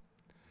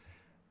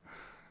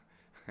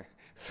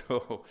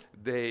 So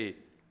they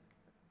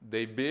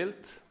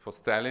built for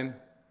Stalin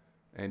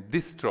and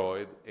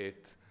destroyed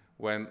it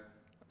when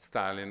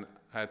Stalin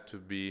had to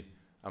be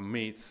a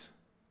myth,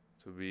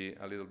 to be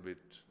a little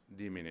bit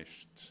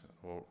diminished,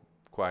 or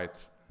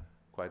quite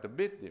a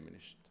bit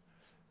diminished.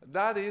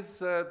 That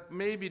is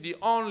maybe the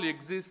only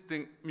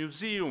existing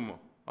museum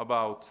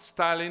about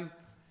Stalin.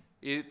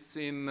 It's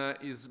in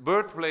his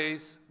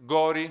birthplace,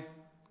 Gori,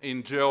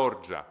 in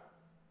Georgia.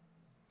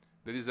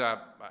 There is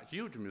a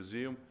huge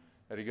museum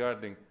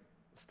regarding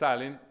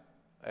Stalin,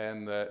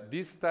 and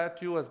this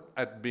statue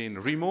had been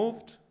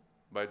removed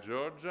by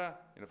Georgia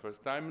in the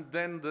first time.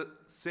 Then the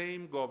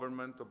same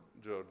government of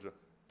Georgia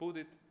put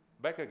it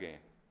back again.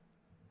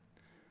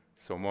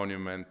 So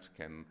monument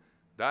can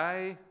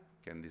die,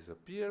 can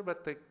disappear,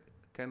 but they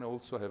can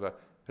also have a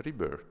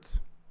rebirth.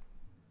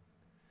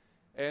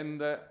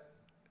 And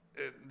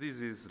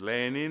this is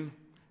Lenin,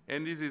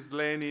 and this is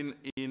Lenin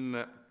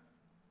in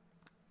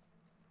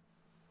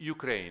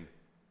Ukraine.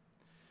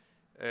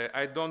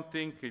 I don't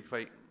think if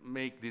I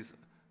make this,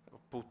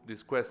 put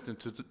this question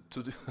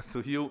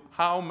to you,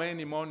 how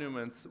many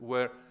monuments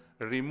were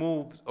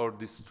removed or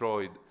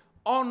destroyed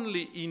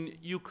only in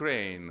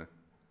Ukraine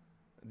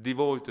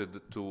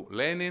devoted to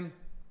Lenin?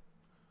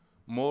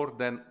 More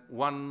than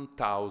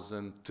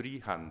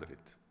 1,300.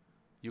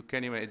 You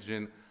can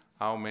imagine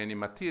how many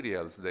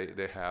materials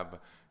they have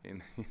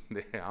in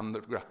the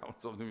underground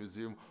of the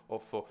museum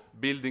for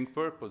building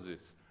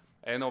purposes.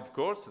 And of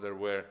course, there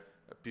were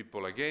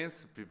people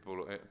against,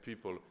 people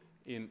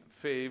in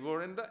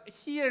favor. And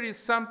here is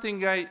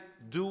something I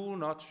do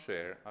not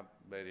share. I'm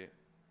very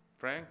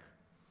frank.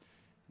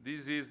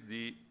 This is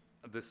the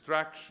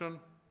destruction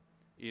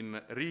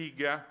in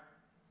Riga,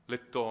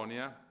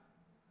 Lectio,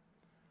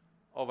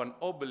 of an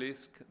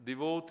obelisk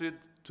devoted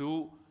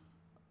to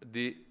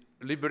the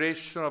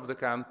liberation of the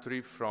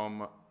country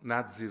from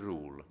Nazi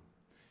rule.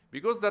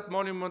 Because that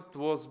monument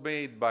was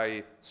made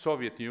by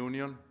Soviet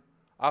Union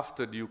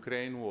after the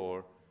Ukraine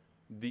war,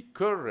 the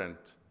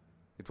current,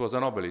 it was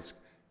an obelisk,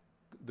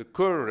 the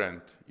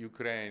current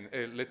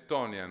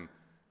Lettonian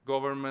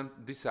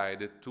government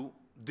decided to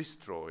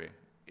destroy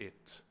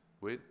it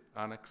with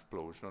an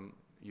explosion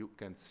you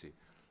can see.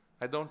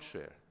 I don't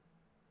share.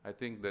 I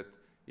think that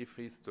if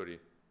history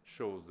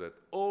shows that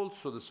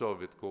also the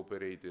Soviet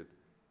cooperated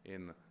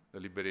in the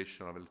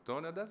liberation of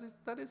Lettonia,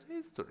 that is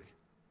history.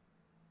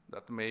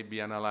 That may be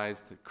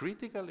analyzed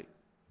critically,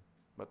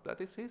 but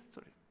that is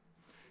history.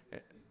 They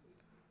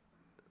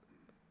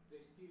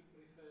still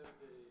prefer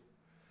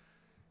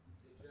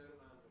the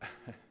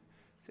German.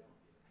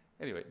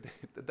 Anyway,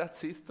 that's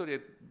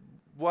history.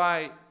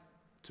 Why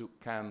to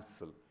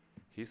cancel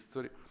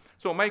history?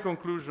 So my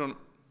conclusion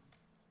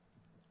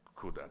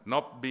could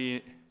not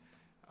be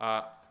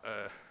a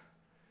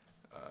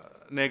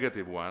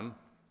negative one.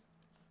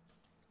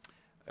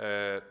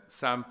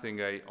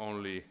 Something I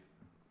only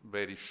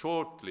very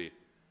shortly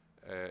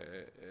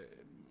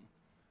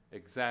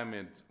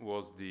examined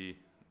was the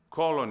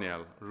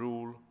colonial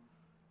rule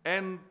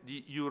and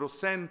the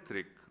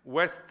Eurocentric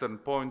Western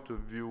point of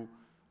view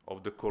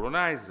of the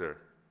colonizer,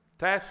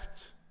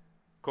 theft,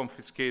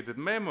 confiscated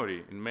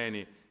memory in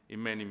many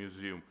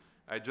museums.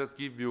 I just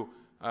give you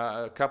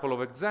a couple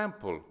of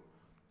examples.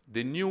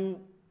 The new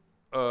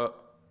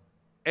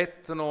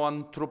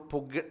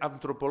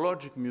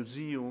ethno-anthropologic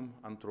museum,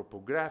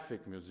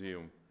 anthropographic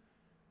museum,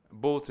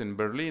 both in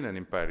Berlin and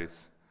in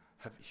Paris,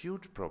 have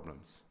huge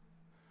problems.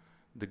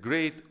 The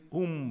great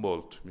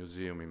Humboldt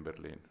Museum in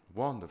Berlin,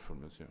 wonderful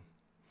museum,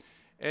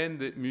 and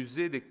the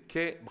Musée des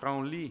Quais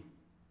Branly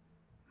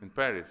in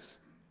Paris.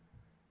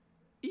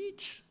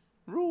 Each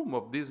room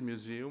of this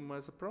museum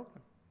has a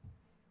problem,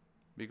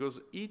 because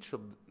each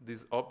of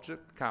these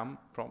objects come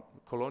from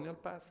colonial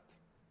past.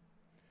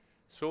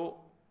 So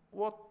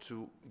what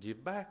to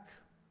give back?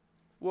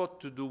 What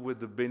to do with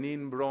the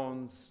Benin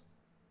bronze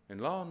in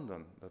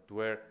London that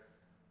were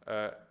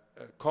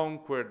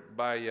conquered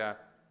by a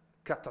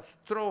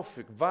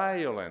catastrophic,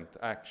 violent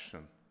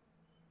action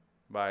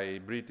by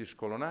British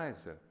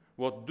colonizer?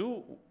 What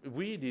do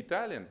we, the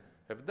Italians,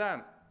 have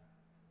done?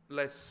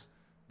 Less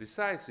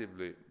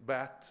decisively,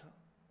 but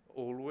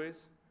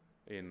always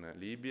in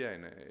Libya,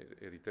 in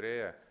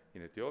Eritrea,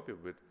 in Ethiopia,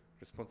 with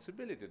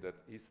responsibility that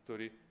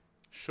history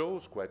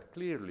shows quite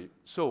clearly.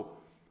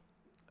 So,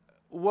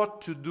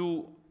 what to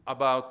do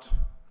about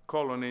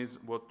colonies,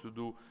 what to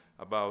do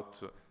about...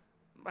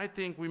 I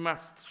think we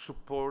must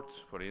support,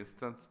 for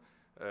instance,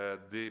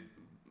 the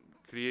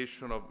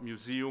creation of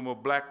Museum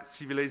of Black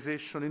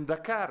Civilization in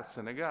Dakar,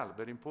 Senegal,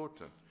 very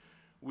important.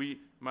 We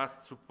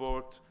must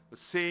support the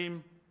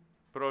same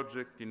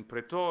project in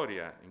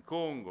Pretoria, in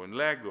Congo, in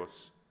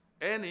Lagos,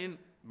 and in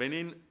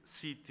Benin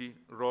City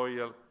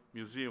Royal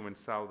Museum in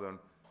southern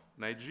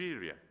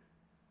Nigeria.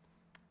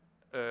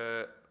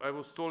 I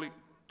was talking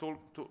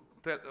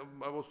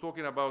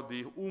about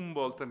the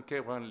Humboldt and Quai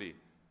Branly.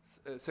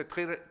 C'est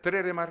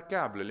très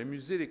remarquable. Le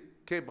musée de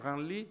Quai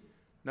Branly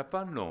n'a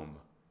pas de nom.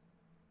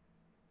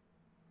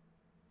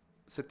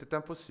 C'était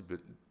impossible.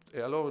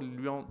 Et alors, ils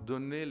lui ont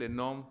donné le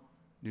nom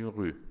d'une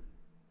rue.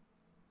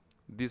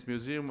 This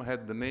museum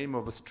had the name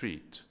of a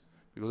street,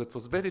 because it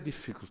was very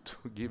difficult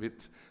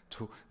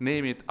to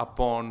name it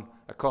upon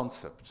a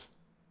concept,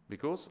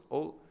 because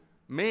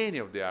many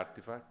of the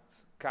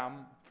artifacts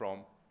come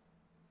from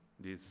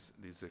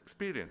these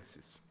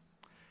experiences.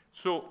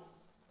 So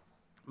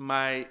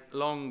my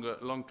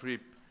long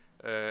trip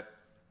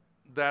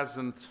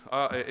doesn't.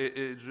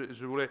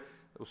 Je voulais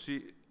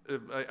aussi.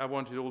 I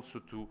wanted also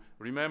to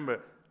remember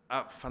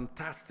a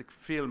fantastic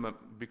film,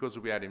 because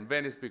we are in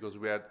Venice, because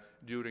we are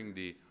during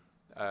the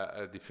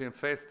film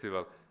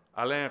festival.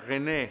 Alain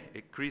René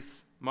and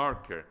Chris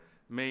Marker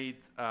made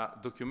a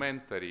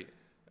documentary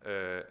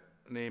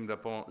named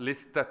upon Les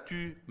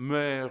statues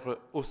meurent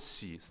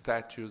aussi.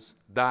 Statues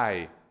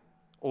die.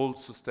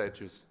 Also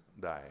statues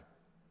die.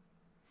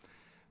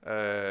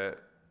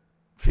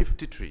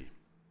 53.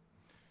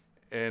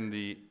 And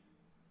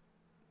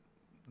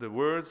the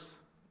words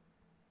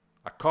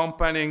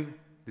accompanying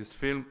this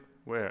film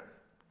were,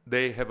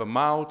 they have a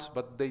mouth,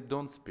 but they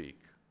don't speak.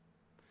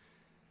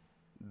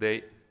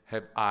 They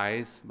have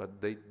eyes, but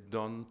they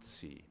don't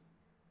see.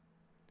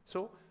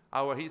 So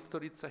our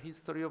history, it's a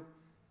history of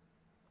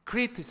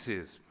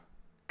criticism,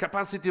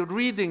 capacity of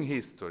reading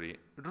history,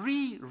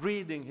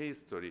 rereading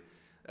history,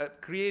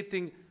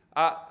 creating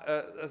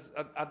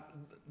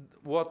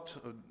what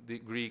the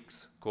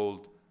Greeks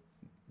called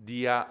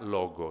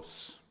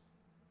dialogos,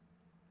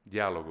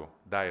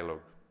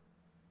 dialogue.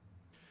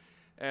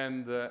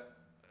 And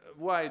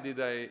why did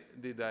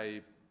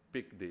I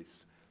pick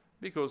this?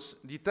 Because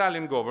the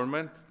Italian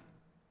government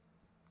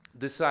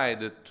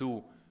decided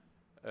to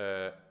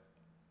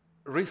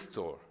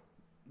restore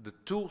the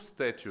two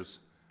statues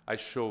I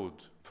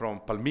showed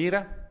from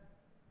Palmira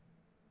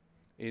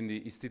in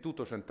the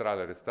Istituto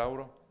Centrale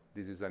Restauro.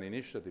 This is an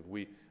initiative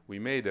we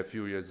made a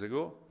few years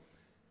ago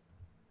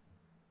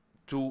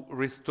to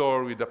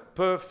restore with a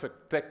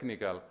perfect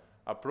technical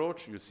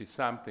approach. You see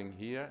something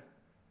here.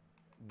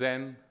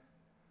 Then,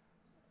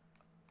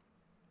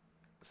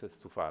 si è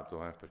stufato,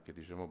 perché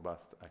diciamo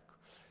basta, ecco.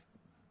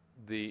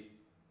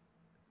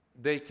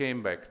 They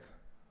came back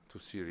to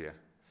Syria.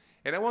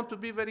 And I want to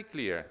be very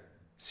clear,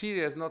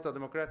 Syria is not a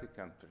democratic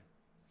country.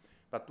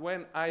 But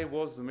when I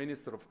was the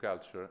Minister of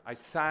Culture, I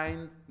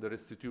signed the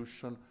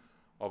restitution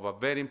of a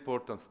very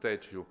important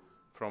statue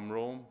from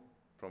Rome,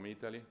 from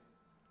Italy,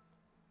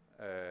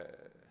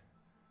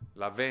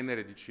 La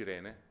Venere di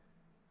Cirene,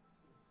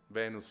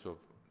 Venus of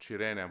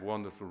Cirene, a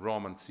wonderful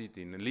Roman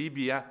city in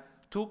Libya,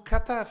 to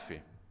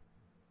Gaddafi.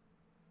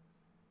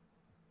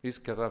 Is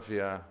Gaddafi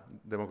a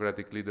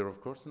democratic leader? Of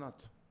course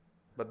not.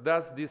 But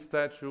does this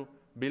statue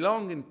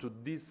belonging to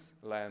this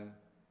land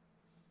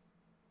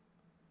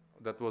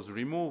that was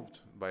removed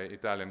by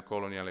Italian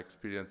colonial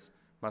experience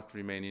must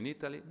remain in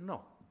Italy?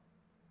 No.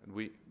 And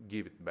we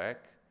give it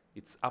back.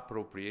 It's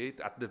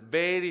appropriate at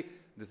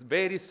this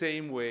very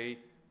same way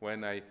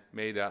when I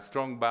made a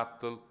strong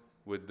battle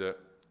with the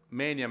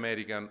many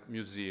American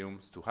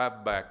museums to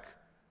have back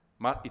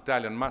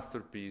Italian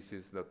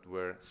masterpieces that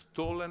were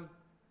stolen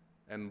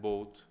and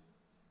bought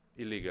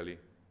illegally.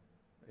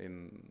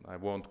 I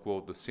won't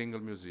quote the single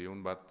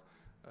museum, but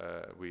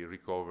we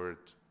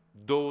recovered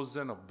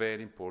dozens of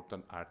very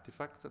important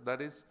artifacts.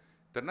 That is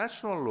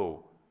international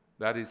law.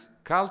 That is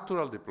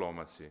cultural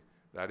diplomacy.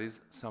 That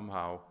is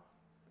somehow,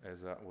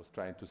 as I was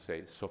trying to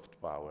say, soft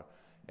power.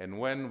 And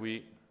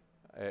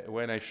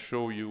when I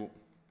show you,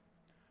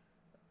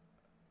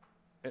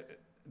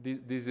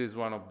 this is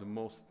one of the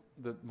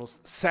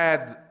most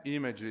sad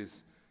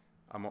images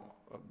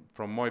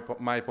from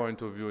my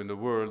point of view in the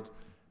world,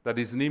 that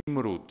is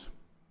Nimrud.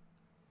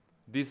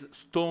 These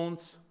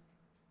stones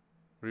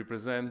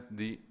represent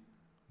the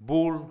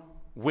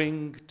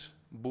winged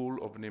bull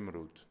of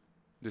Nimrud,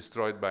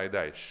 destroyed by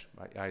Daesh,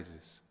 by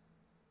ISIS.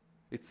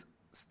 It's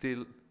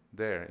still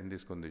there in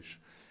this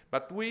condition.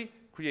 But we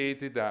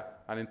created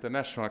an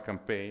international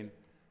campaign,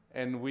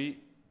 and we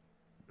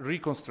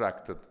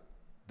reconstructed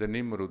the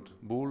Nimrud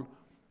bull.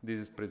 This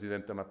is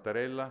Presidente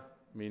Mattarella,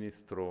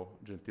 Ministro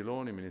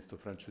Gentiloni, Ministro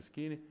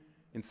Franceschini,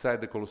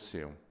 inside the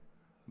Colosseum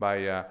by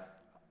a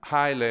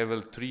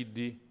high-level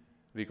 3D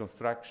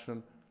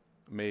reconstruction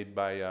made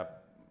by a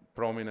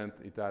prominent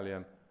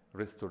Italian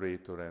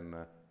restorator and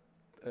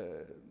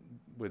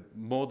with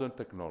modern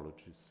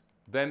technologies.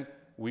 Then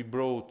we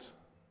brought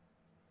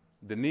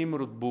the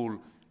Nimrud bull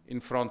in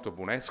front of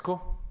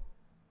UNESCO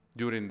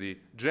during the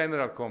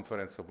General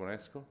Conference of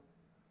UNESCO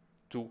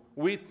to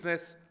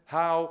witness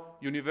how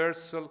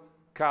universal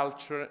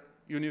culture,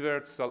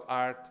 universal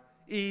art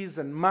is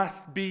and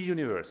must be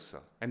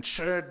universal and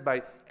shared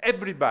by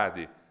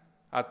everybody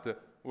at the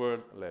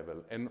world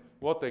level. And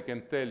what I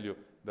can tell you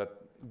that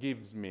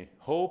gives me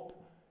hope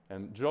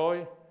and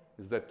joy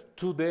is that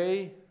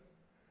today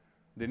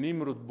the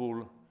Nimrud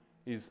bull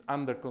is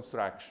under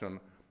construction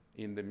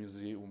in the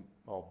Museum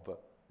of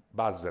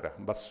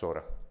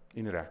Bassora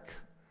in Iraq.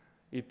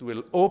 It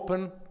will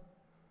open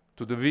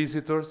to the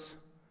visitors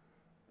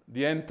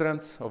the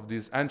entrance of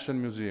this ancient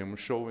museum,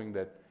 showing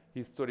that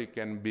history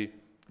can be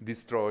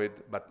destroyed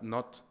but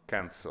not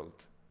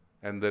cancelled,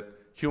 and that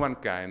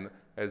humankind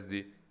has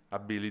the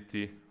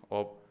ability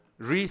of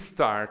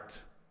restart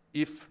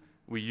if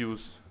we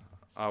use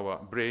our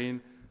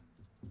brain,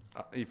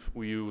 if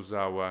we use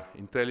our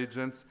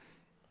intelligence,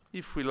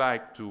 if we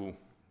like to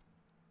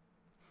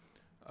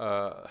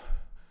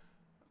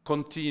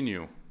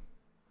continue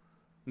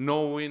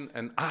knowing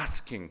and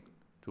asking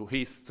to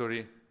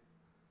history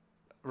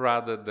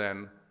rather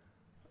than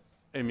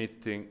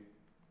emitting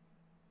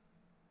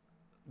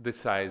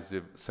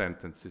decisive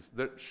sentences.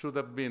 There should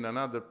have been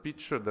another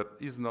picture that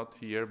is not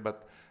here,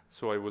 but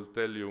so I will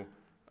tell you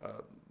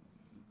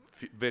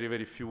very,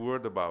 very few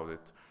words about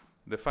it.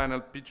 The final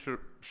picture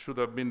should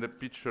have been the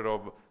picture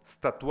of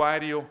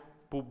Statuario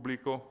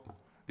Pubblico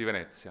di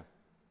Venezia.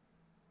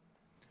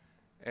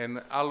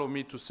 And allow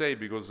me to say,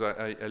 because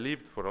I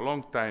lived for a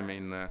long time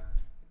in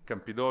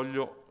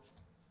Campidoglio,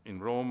 in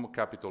Rome,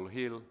 Capitol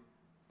Hill,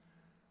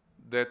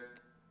 that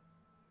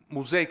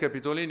Musei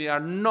Capitolini are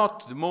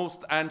not the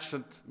most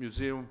ancient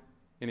museum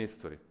in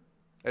history,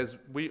 as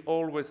we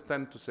always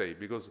tend to say,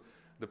 because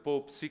the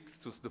Pope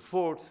Sixtus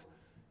IV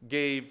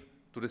gave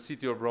to the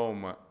city of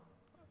Rome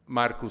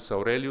Marcus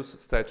Aurelius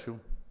statue,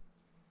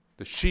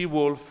 the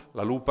she-wolf,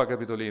 la lupa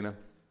capitolina,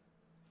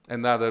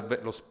 and other,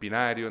 lo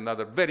spinario, and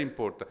other very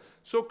important.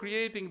 So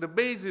creating the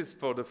basis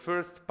for the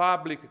first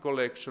public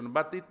collection,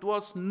 but it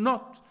was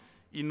not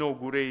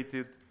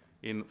inaugurated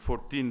in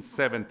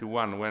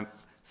 1471 when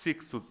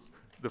Sixtus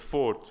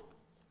IV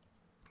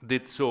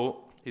did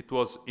so. It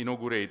was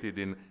inaugurated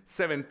in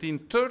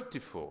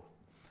 1734.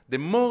 The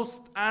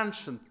most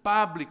ancient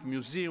public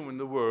museum in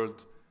the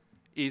world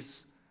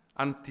is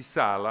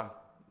Antisala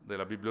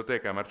della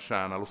Biblioteca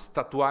Marciana, lo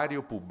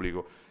statuario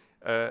pubblico.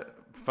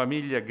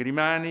 Famiglia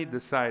Grimani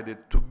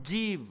decided to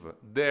give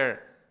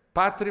their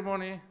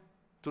patrimony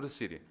to the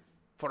city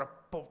for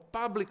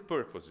public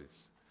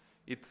purposes.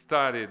 It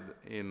started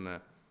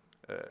in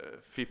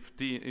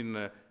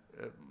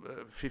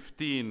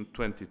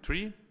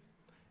 1523,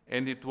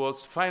 and it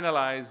was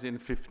finalized in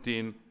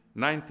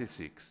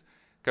 1596.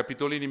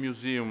 Capitolini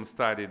Museum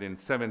started in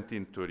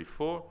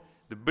 1734,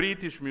 the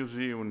British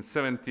Museum in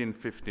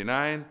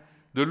 1759,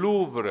 the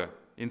Louvre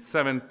in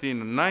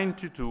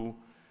 1792,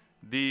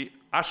 the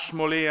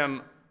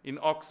Ashmolean in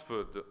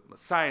Oxford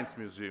Science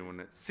Museum in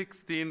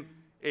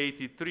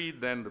 1683,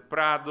 then the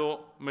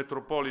Prado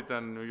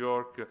Metropolitan New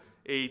York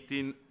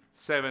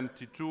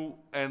 1872,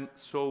 and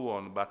so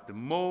on. But the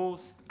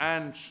most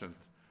ancient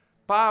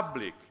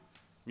public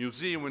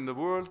museum in the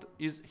world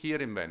is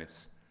here in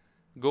Venice.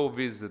 Go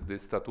visit the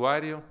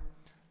Statuario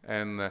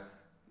and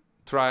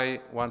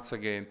try once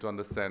again to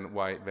understand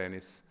why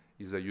Venice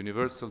is a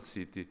universal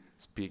city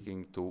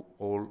speaking to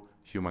all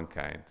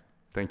humankind.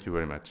 Thank you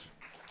very much.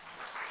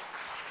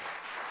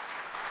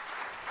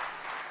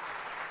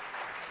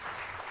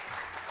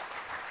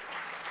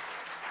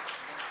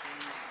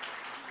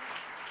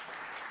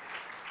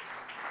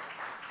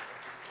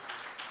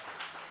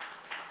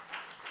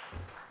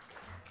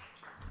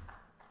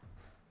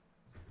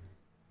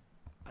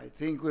 I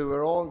think we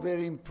were all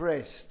very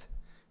impressed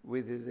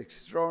with his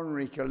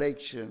extraordinary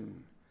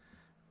collection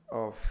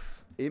of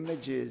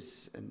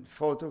images and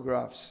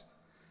photographs.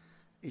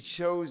 It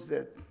shows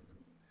that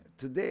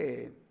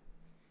today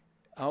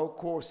our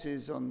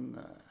courses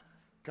on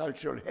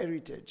cultural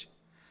heritage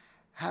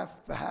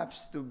have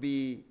perhaps to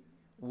be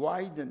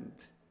widened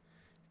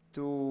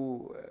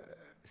to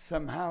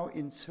somehow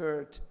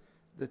insert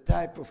the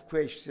type of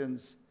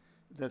questions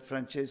that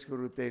Francesco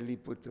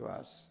Rutelli put to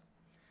us.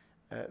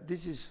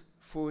 This is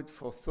food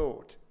for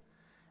thought.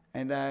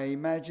 And I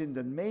imagine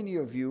that many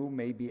of you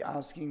may be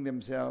asking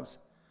themselves,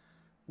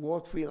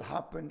 what will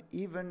happen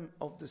even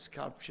of the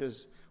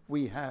sculptures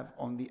we have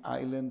on the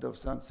island of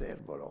San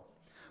Servolo?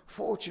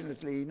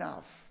 Fortunately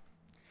enough,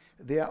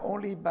 they are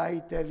only by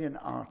Italian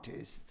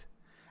artists,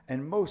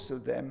 and most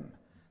of them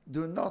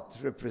do not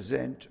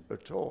represent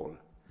at all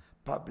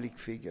public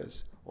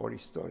figures or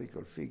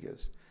historical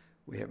figures.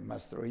 We have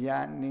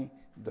Mastroianni,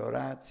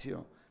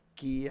 Dorazio,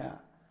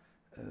 Chia,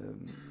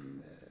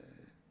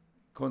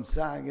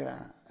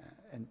 Consagra,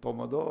 and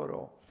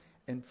Pomodoro,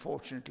 and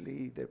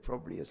fortunately they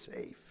probably are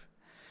safe.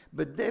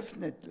 But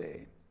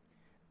definitely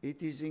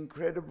it is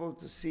incredible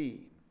to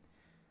see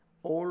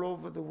all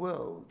over the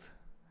world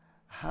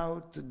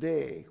how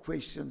today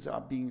questions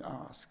are being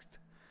asked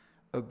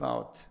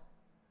about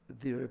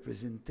the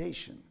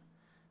representation,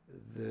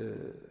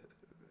 the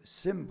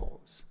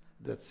symbols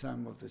that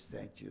some of the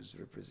statues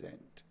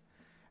represent.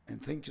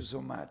 And thank you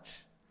so much,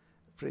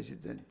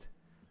 President,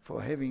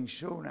 for having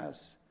shown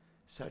us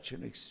such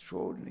an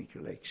extraordinary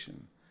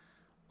collection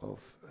of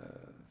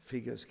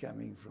figures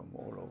coming from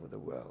all over the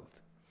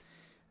world.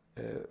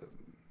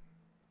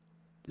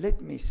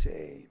 Let me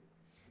say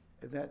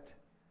that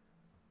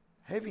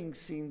having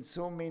seen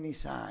so many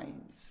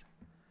signs,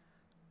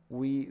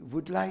 we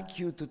would like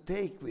you to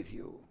take with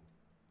you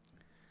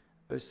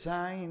a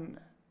sign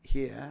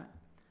here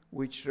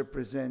which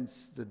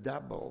represents the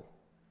double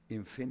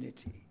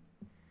infinity,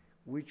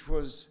 which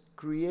was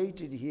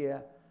created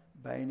here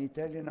by an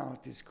Italian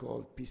artist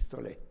called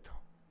Pistoletto.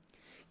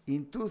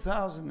 In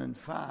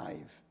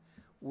 2005,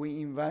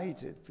 we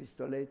invited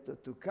Pistoletto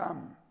to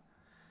come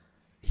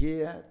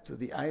here to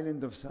the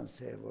island of San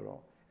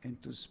Servolo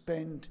and to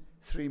spend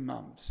 3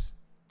 months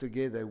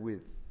together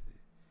with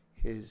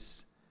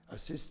his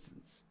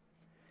assistants.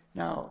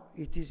 Now,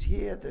 it is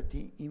here that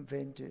he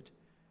invented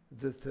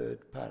the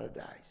third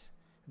paradise.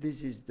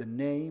 This is the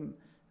name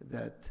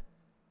that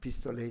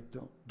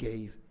Pistoletto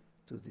gave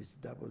to this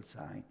double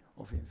sign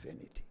of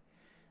infinity.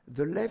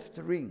 The left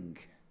ring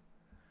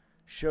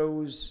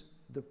shows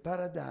the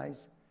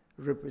paradise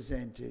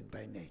represented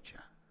by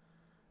nature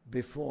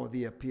before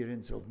the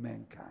appearance of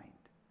mankind.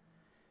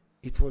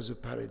 It was a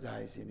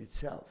paradise in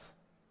itself.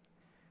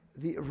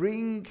 The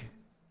ring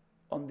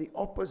on the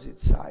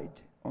opposite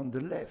side, on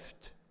the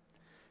left,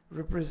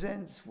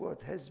 represents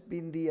what has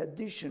been the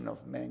addition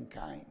of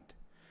mankind,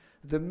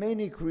 the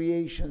many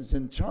creations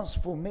and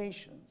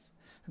transformations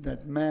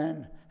that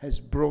man has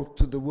brought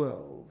to the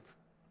world.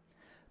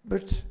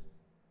 But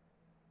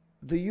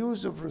the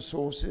use of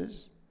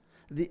resources,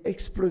 the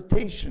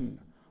exploitation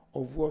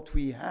of what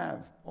we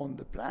have on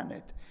the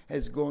planet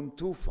has gone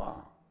too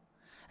far.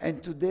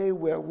 And today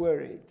we're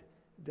worried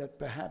that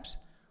perhaps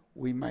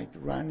we might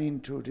run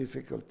into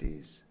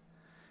difficulties.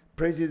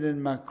 President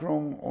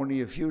Macron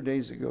only a few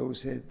days ago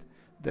said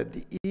that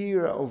the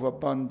era of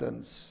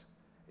abundance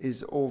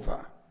is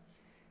over.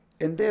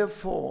 And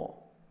therefore,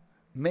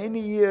 many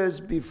years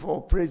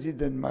before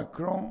President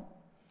Macron,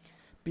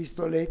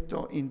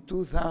 Pistoletto in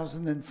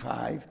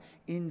 2005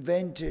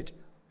 invented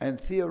and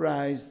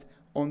theorized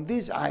on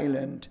this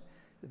island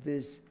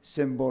this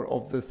symbol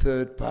of the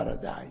third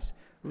paradise,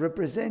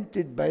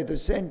 represented by the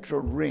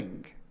central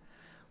ring,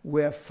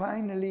 where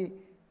finally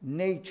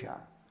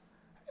nature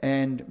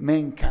and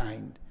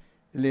mankind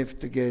live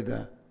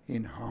together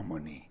in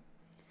harmony.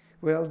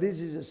 Well,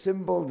 this is a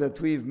symbol that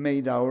we've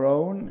made our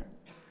own.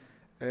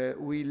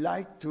 We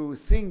like to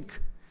think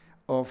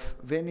of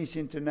Venice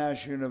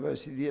International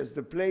University as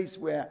the place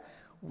where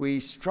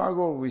we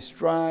struggle, we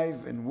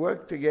strive, and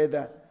work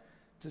together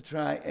to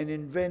try and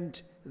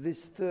invent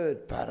this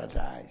third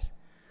paradise,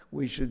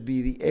 which should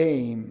be the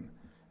aim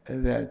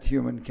that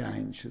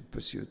humankind should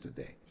pursue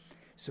today.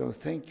 So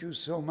thank you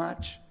so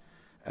much.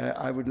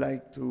 I would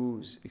like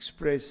to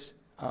express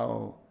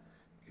our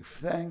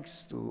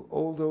thanks to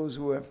all those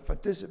who have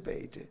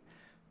participated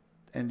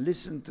and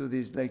listened to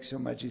this Lectio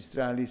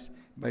Magistralis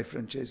by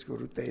Francesco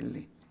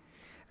Rutelli.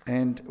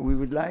 And we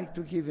would like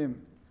to give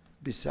him,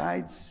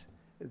 besides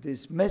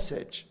this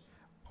message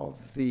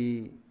of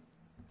the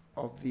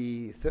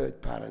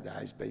third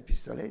paradise by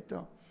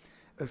Pistoletto,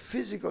 a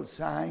physical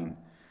sign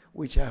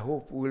which I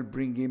hope will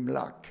bring him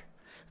luck.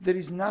 There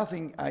is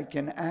nothing I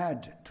can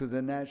add to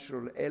the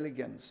natural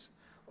elegance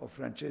of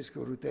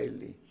Francesco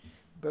Rutelli,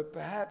 but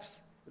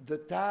perhaps the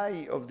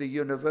tie of the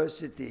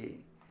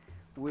university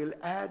will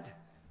add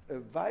a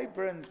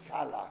vibrant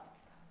color.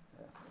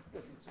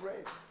 It's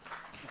red.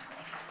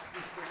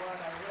 It's the one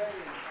I'm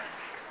wearing.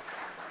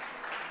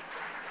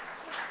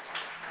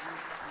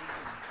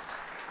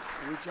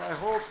 Which I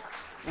hope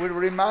will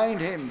remind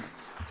him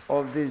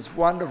of this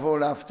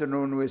wonderful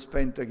afternoon we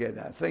spent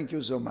together. Thank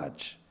you so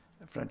much,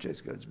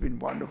 Francesco. It's been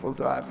wonderful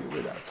to have you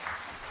with us.